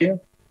divergence scale.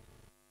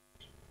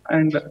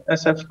 and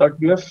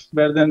sf.uf,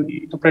 where then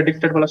the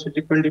predicted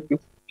velocity field, if you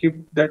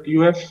keep that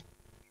uf,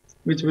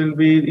 which will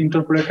be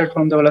interpolated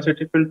from the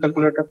velocity field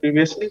calculator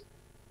previously.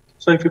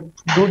 So if you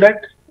do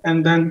that,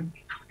 and then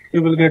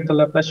you will get the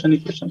Laplacian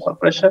equation for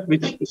pressure,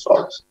 which you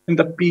solve in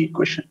the P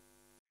equation.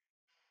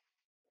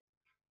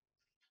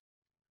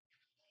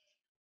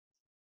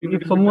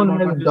 If someone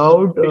has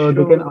doubt,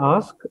 they can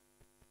ask.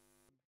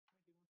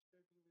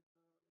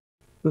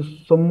 So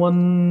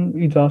someone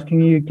is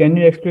asking you, can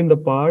you explain the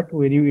part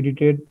where you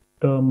edited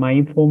the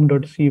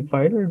myfoam.c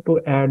file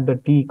to add the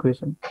T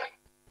equation?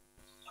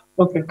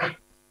 Okay,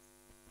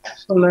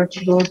 so let's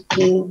go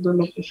to the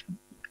location.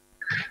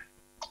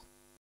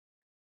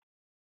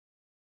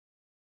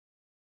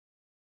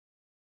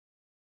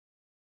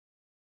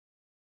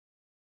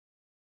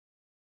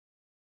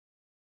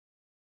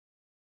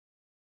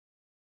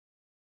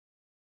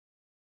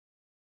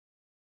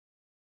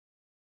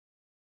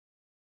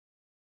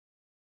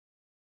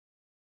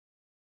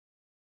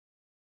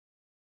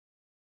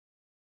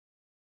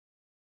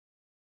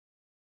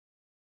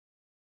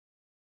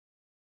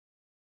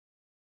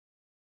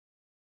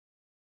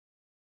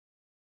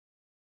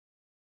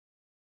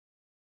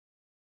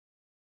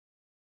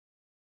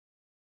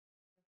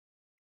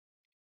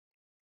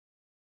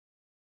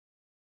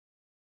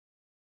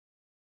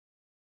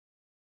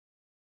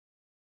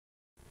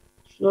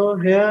 So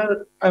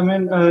here,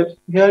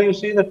 here you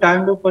see the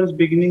time loop is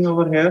beginning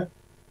over here.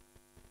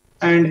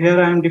 And here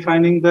I am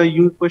defining the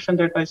U equation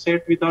that I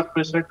said without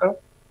pressure term.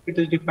 It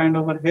is defined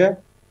over here.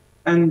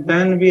 And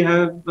then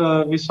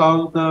we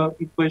solve the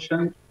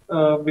equation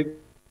with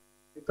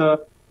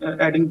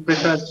adding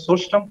pressure as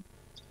source term.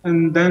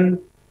 And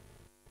then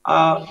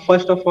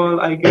first of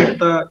all, I get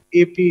the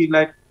AP,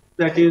 like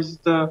that is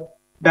the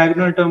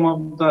diagonal term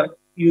of the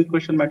U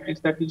equation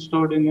matrix that is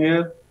stored in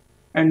here.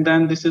 And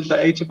then this is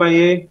the H by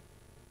A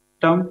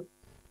term.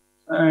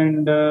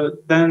 And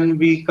then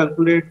we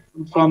calculate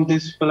from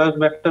this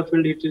vector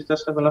field, it is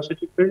just a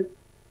velocity field.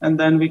 And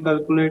then we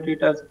calculate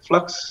it as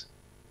flux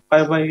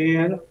pi by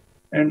AL,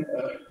 and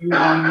you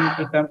want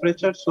the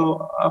temperature.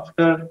 So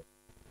after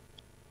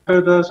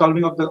the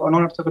solving of the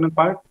non-orthogonal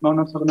part,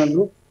 non-orthogonal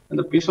loop, and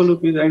the piezo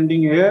loop is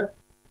ending here.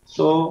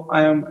 So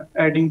I am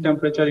adding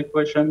temperature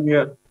equation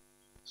here,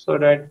 so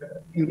that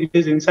it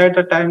is inside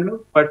the time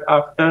loop, but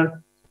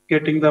after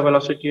getting the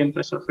velocity and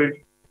pressure field.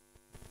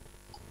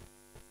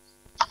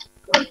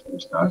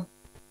 Start.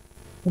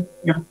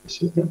 Yeah,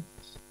 this is the.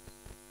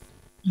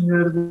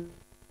 Here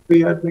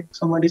we are, like,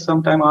 somebody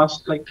sometime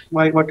asked, like,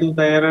 what is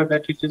the error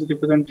that it is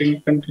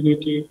representing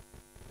continuity.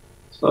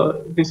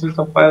 So this is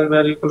the file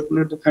where you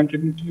calculate the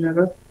continuity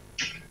error,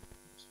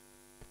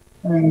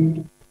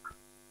 and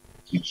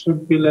it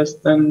should be less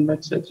than,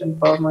 let's say, 10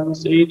 power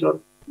minus 8, or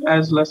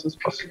as less as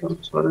possible,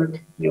 so that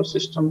your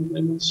system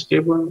remains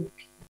stable.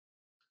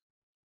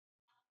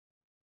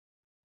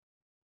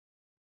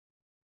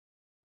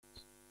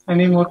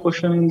 Any more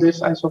question in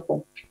this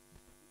isoform?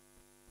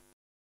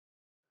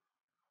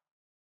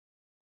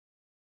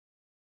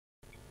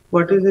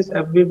 What is this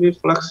FBB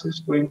flux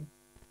is doing?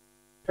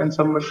 Can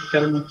somebody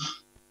tell me?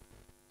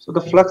 So the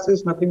flux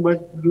is nothing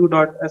but u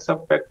dot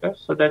sf vector.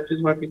 So that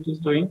is what it is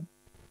doing.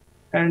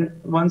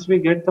 And once we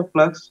get the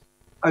flux,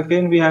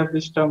 again we have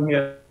this term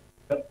here.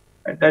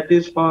 And that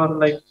is for,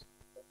 like,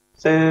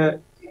 say,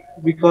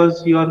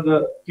 because you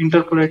are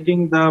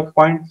interpolating the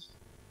point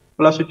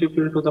velocity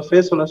field to the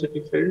phase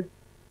velocity field.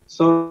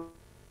 So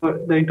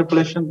the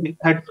interpolation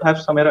had to have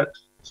some error.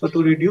 So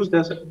to reduce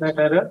that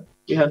error,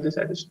 we have this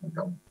additional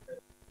term.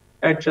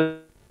 At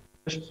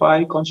just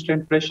phi,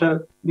 constant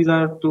pressure, these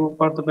are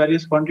for the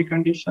various boundary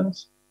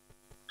conditions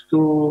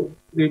to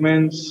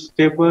remain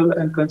stable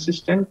and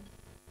consistent.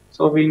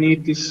 So we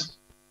need these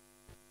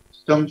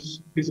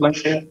terms, these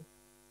lines here.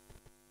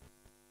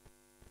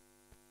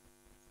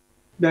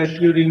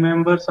 That you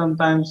remember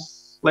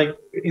sometimes, like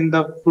in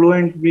the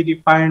fluent, we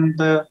defined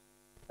the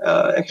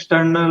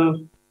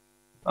external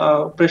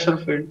pressure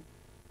field.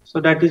 So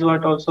that is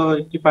what also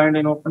is defined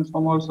in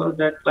OpenFOAM also.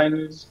 That line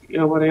is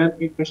over here,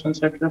 equation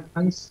set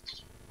reference.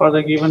 For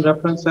the given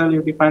reference cell,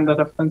 you define the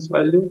reference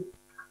value.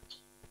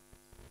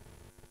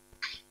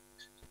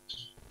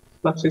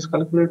 Flux is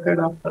calculated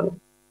after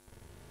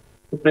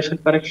the pressure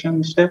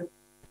correction step.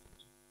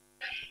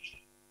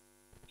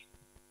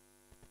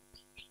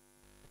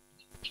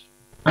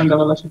 And the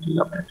velocity is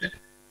updated.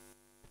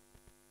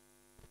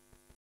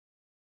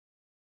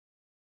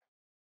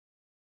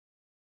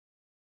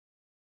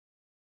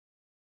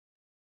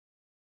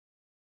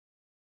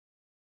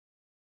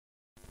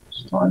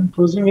 So I'm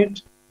closing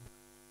it.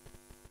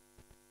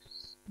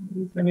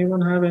 If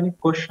anyone have any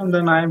question,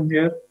 then I am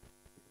here.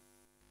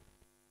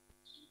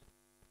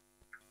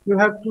 You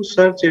have to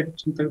search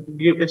it.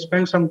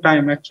 Spend some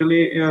time.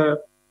 Actually,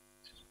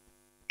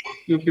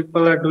 you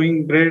people are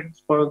doing great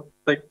for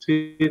like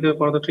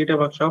for the 3-day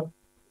workshop,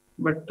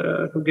 but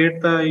to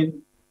get the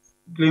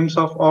glimpse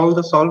of all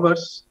the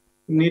solvers,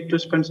 you need to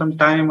spend some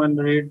time and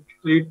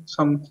read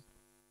some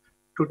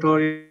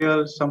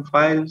tutorials, some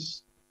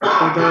files. So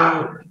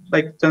the,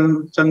 like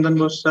Chandan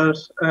Boss sir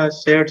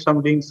shared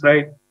some links,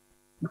 right?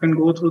 You can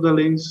go through the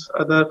links.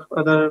 Other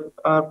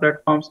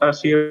platforms are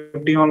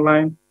CFD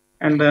Online,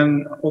 and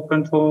then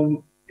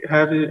OpenFOAM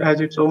has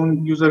its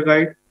own user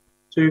guide.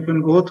 So you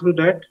can go through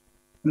that,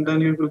 and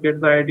then you will get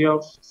the idea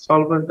of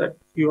solver that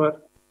you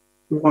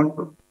want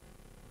to.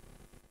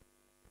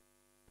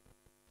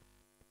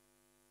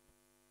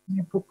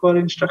 A book or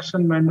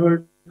instruction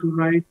manual to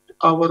write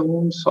our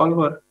own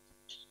solver.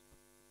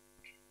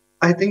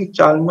 I think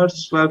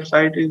Chalmers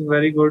website is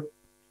very good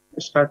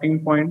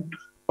starting point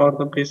for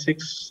the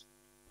basics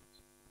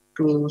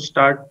to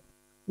start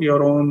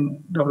your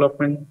own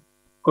development,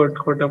 code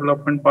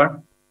development part.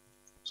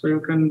 So you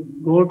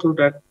can go to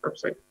that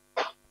website.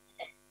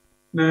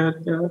 They're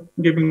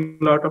giving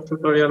a lot of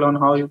tutorial on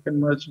how you can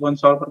merge one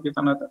solver with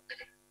another.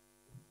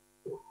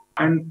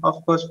 And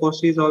of course,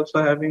 FOSI is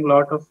also having a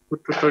lot of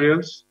good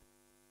tutorials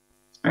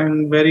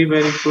and very,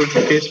 very good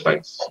case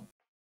files.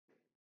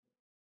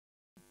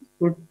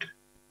 Good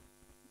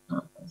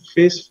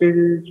phase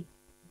field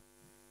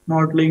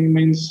modeling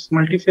means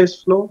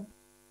multi-phase flow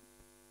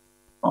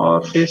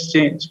or phase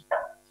change.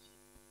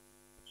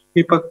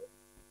 Deepak.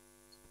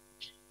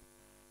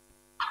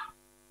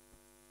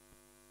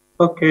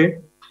 Okay,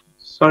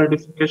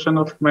 solidification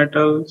of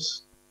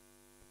metals.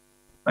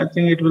 I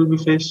think it will be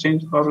phase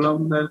change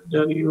problem that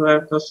you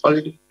have the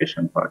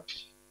solidification part.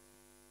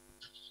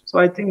 So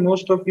I think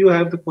most of you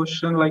have the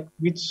question like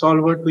which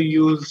solver to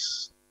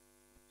use,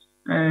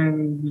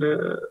 and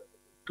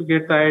to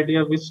get the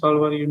idea which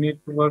solver you need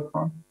to work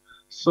on.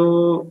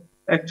 So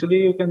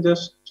actually you can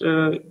just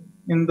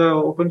in the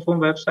OpenFOAM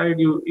website,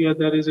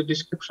 there is a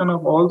description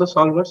of all the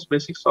solvers,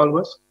 basic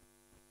solvers,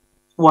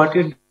 what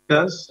it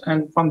does,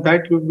 and from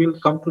that you will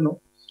come to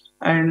know.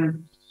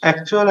 And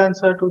actual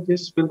answer to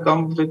this will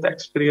come with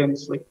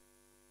experience, like,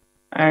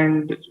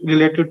 and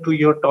related to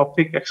your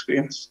topic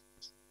experience.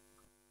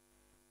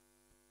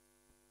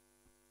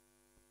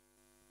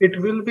 It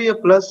will be a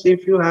plus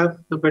if you have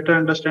the better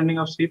understanding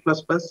of C++,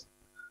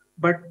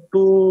 but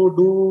to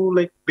do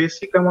like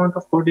basic amount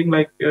of coding,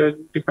 like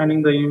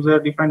defining the user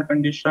defined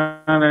condition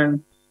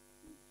and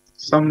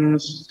some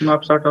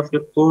snapshot of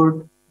your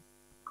code,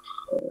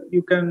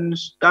 you can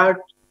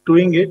start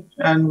doing it,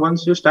 and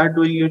once you start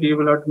doing it, you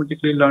will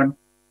automatically learn.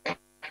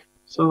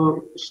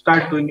 So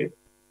start doing it,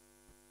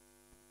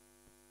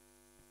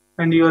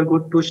 and you are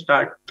good to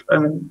start. I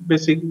mean,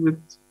 basically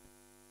with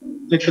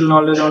little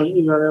knowledge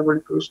only, you are able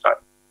to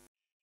start.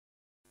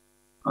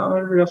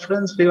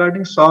 Reference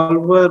regarding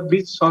solver,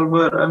 which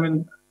solver? I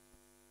mean,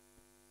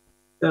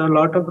 there are a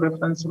lot of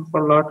references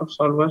for a lot of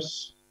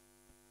solvers.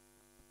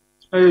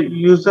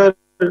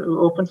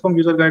 OpenFOAM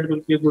user guide will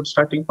be a good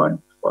starting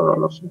point for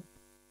all of you.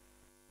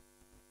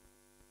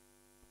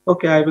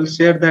 Okay, I will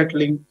share that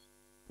link.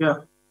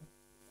 Yeah.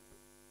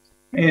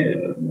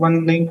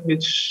 One link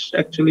which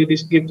actually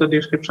gives the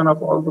description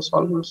of all the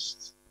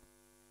solvers.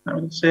 I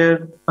will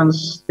share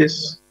once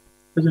this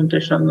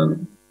presentation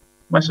and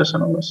my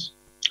session overs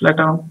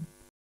later on.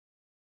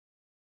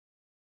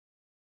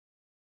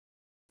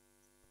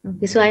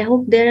 Okay, so I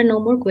hope there are no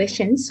more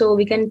questions. So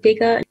we can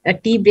take a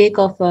tea break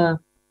of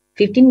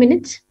 15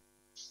 minutes.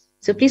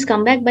 So please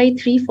come back by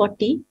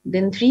 3:40.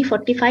 Then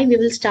 3:45 we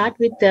will start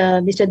with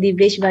Mr.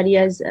 Divyesh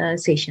Varia's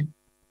session.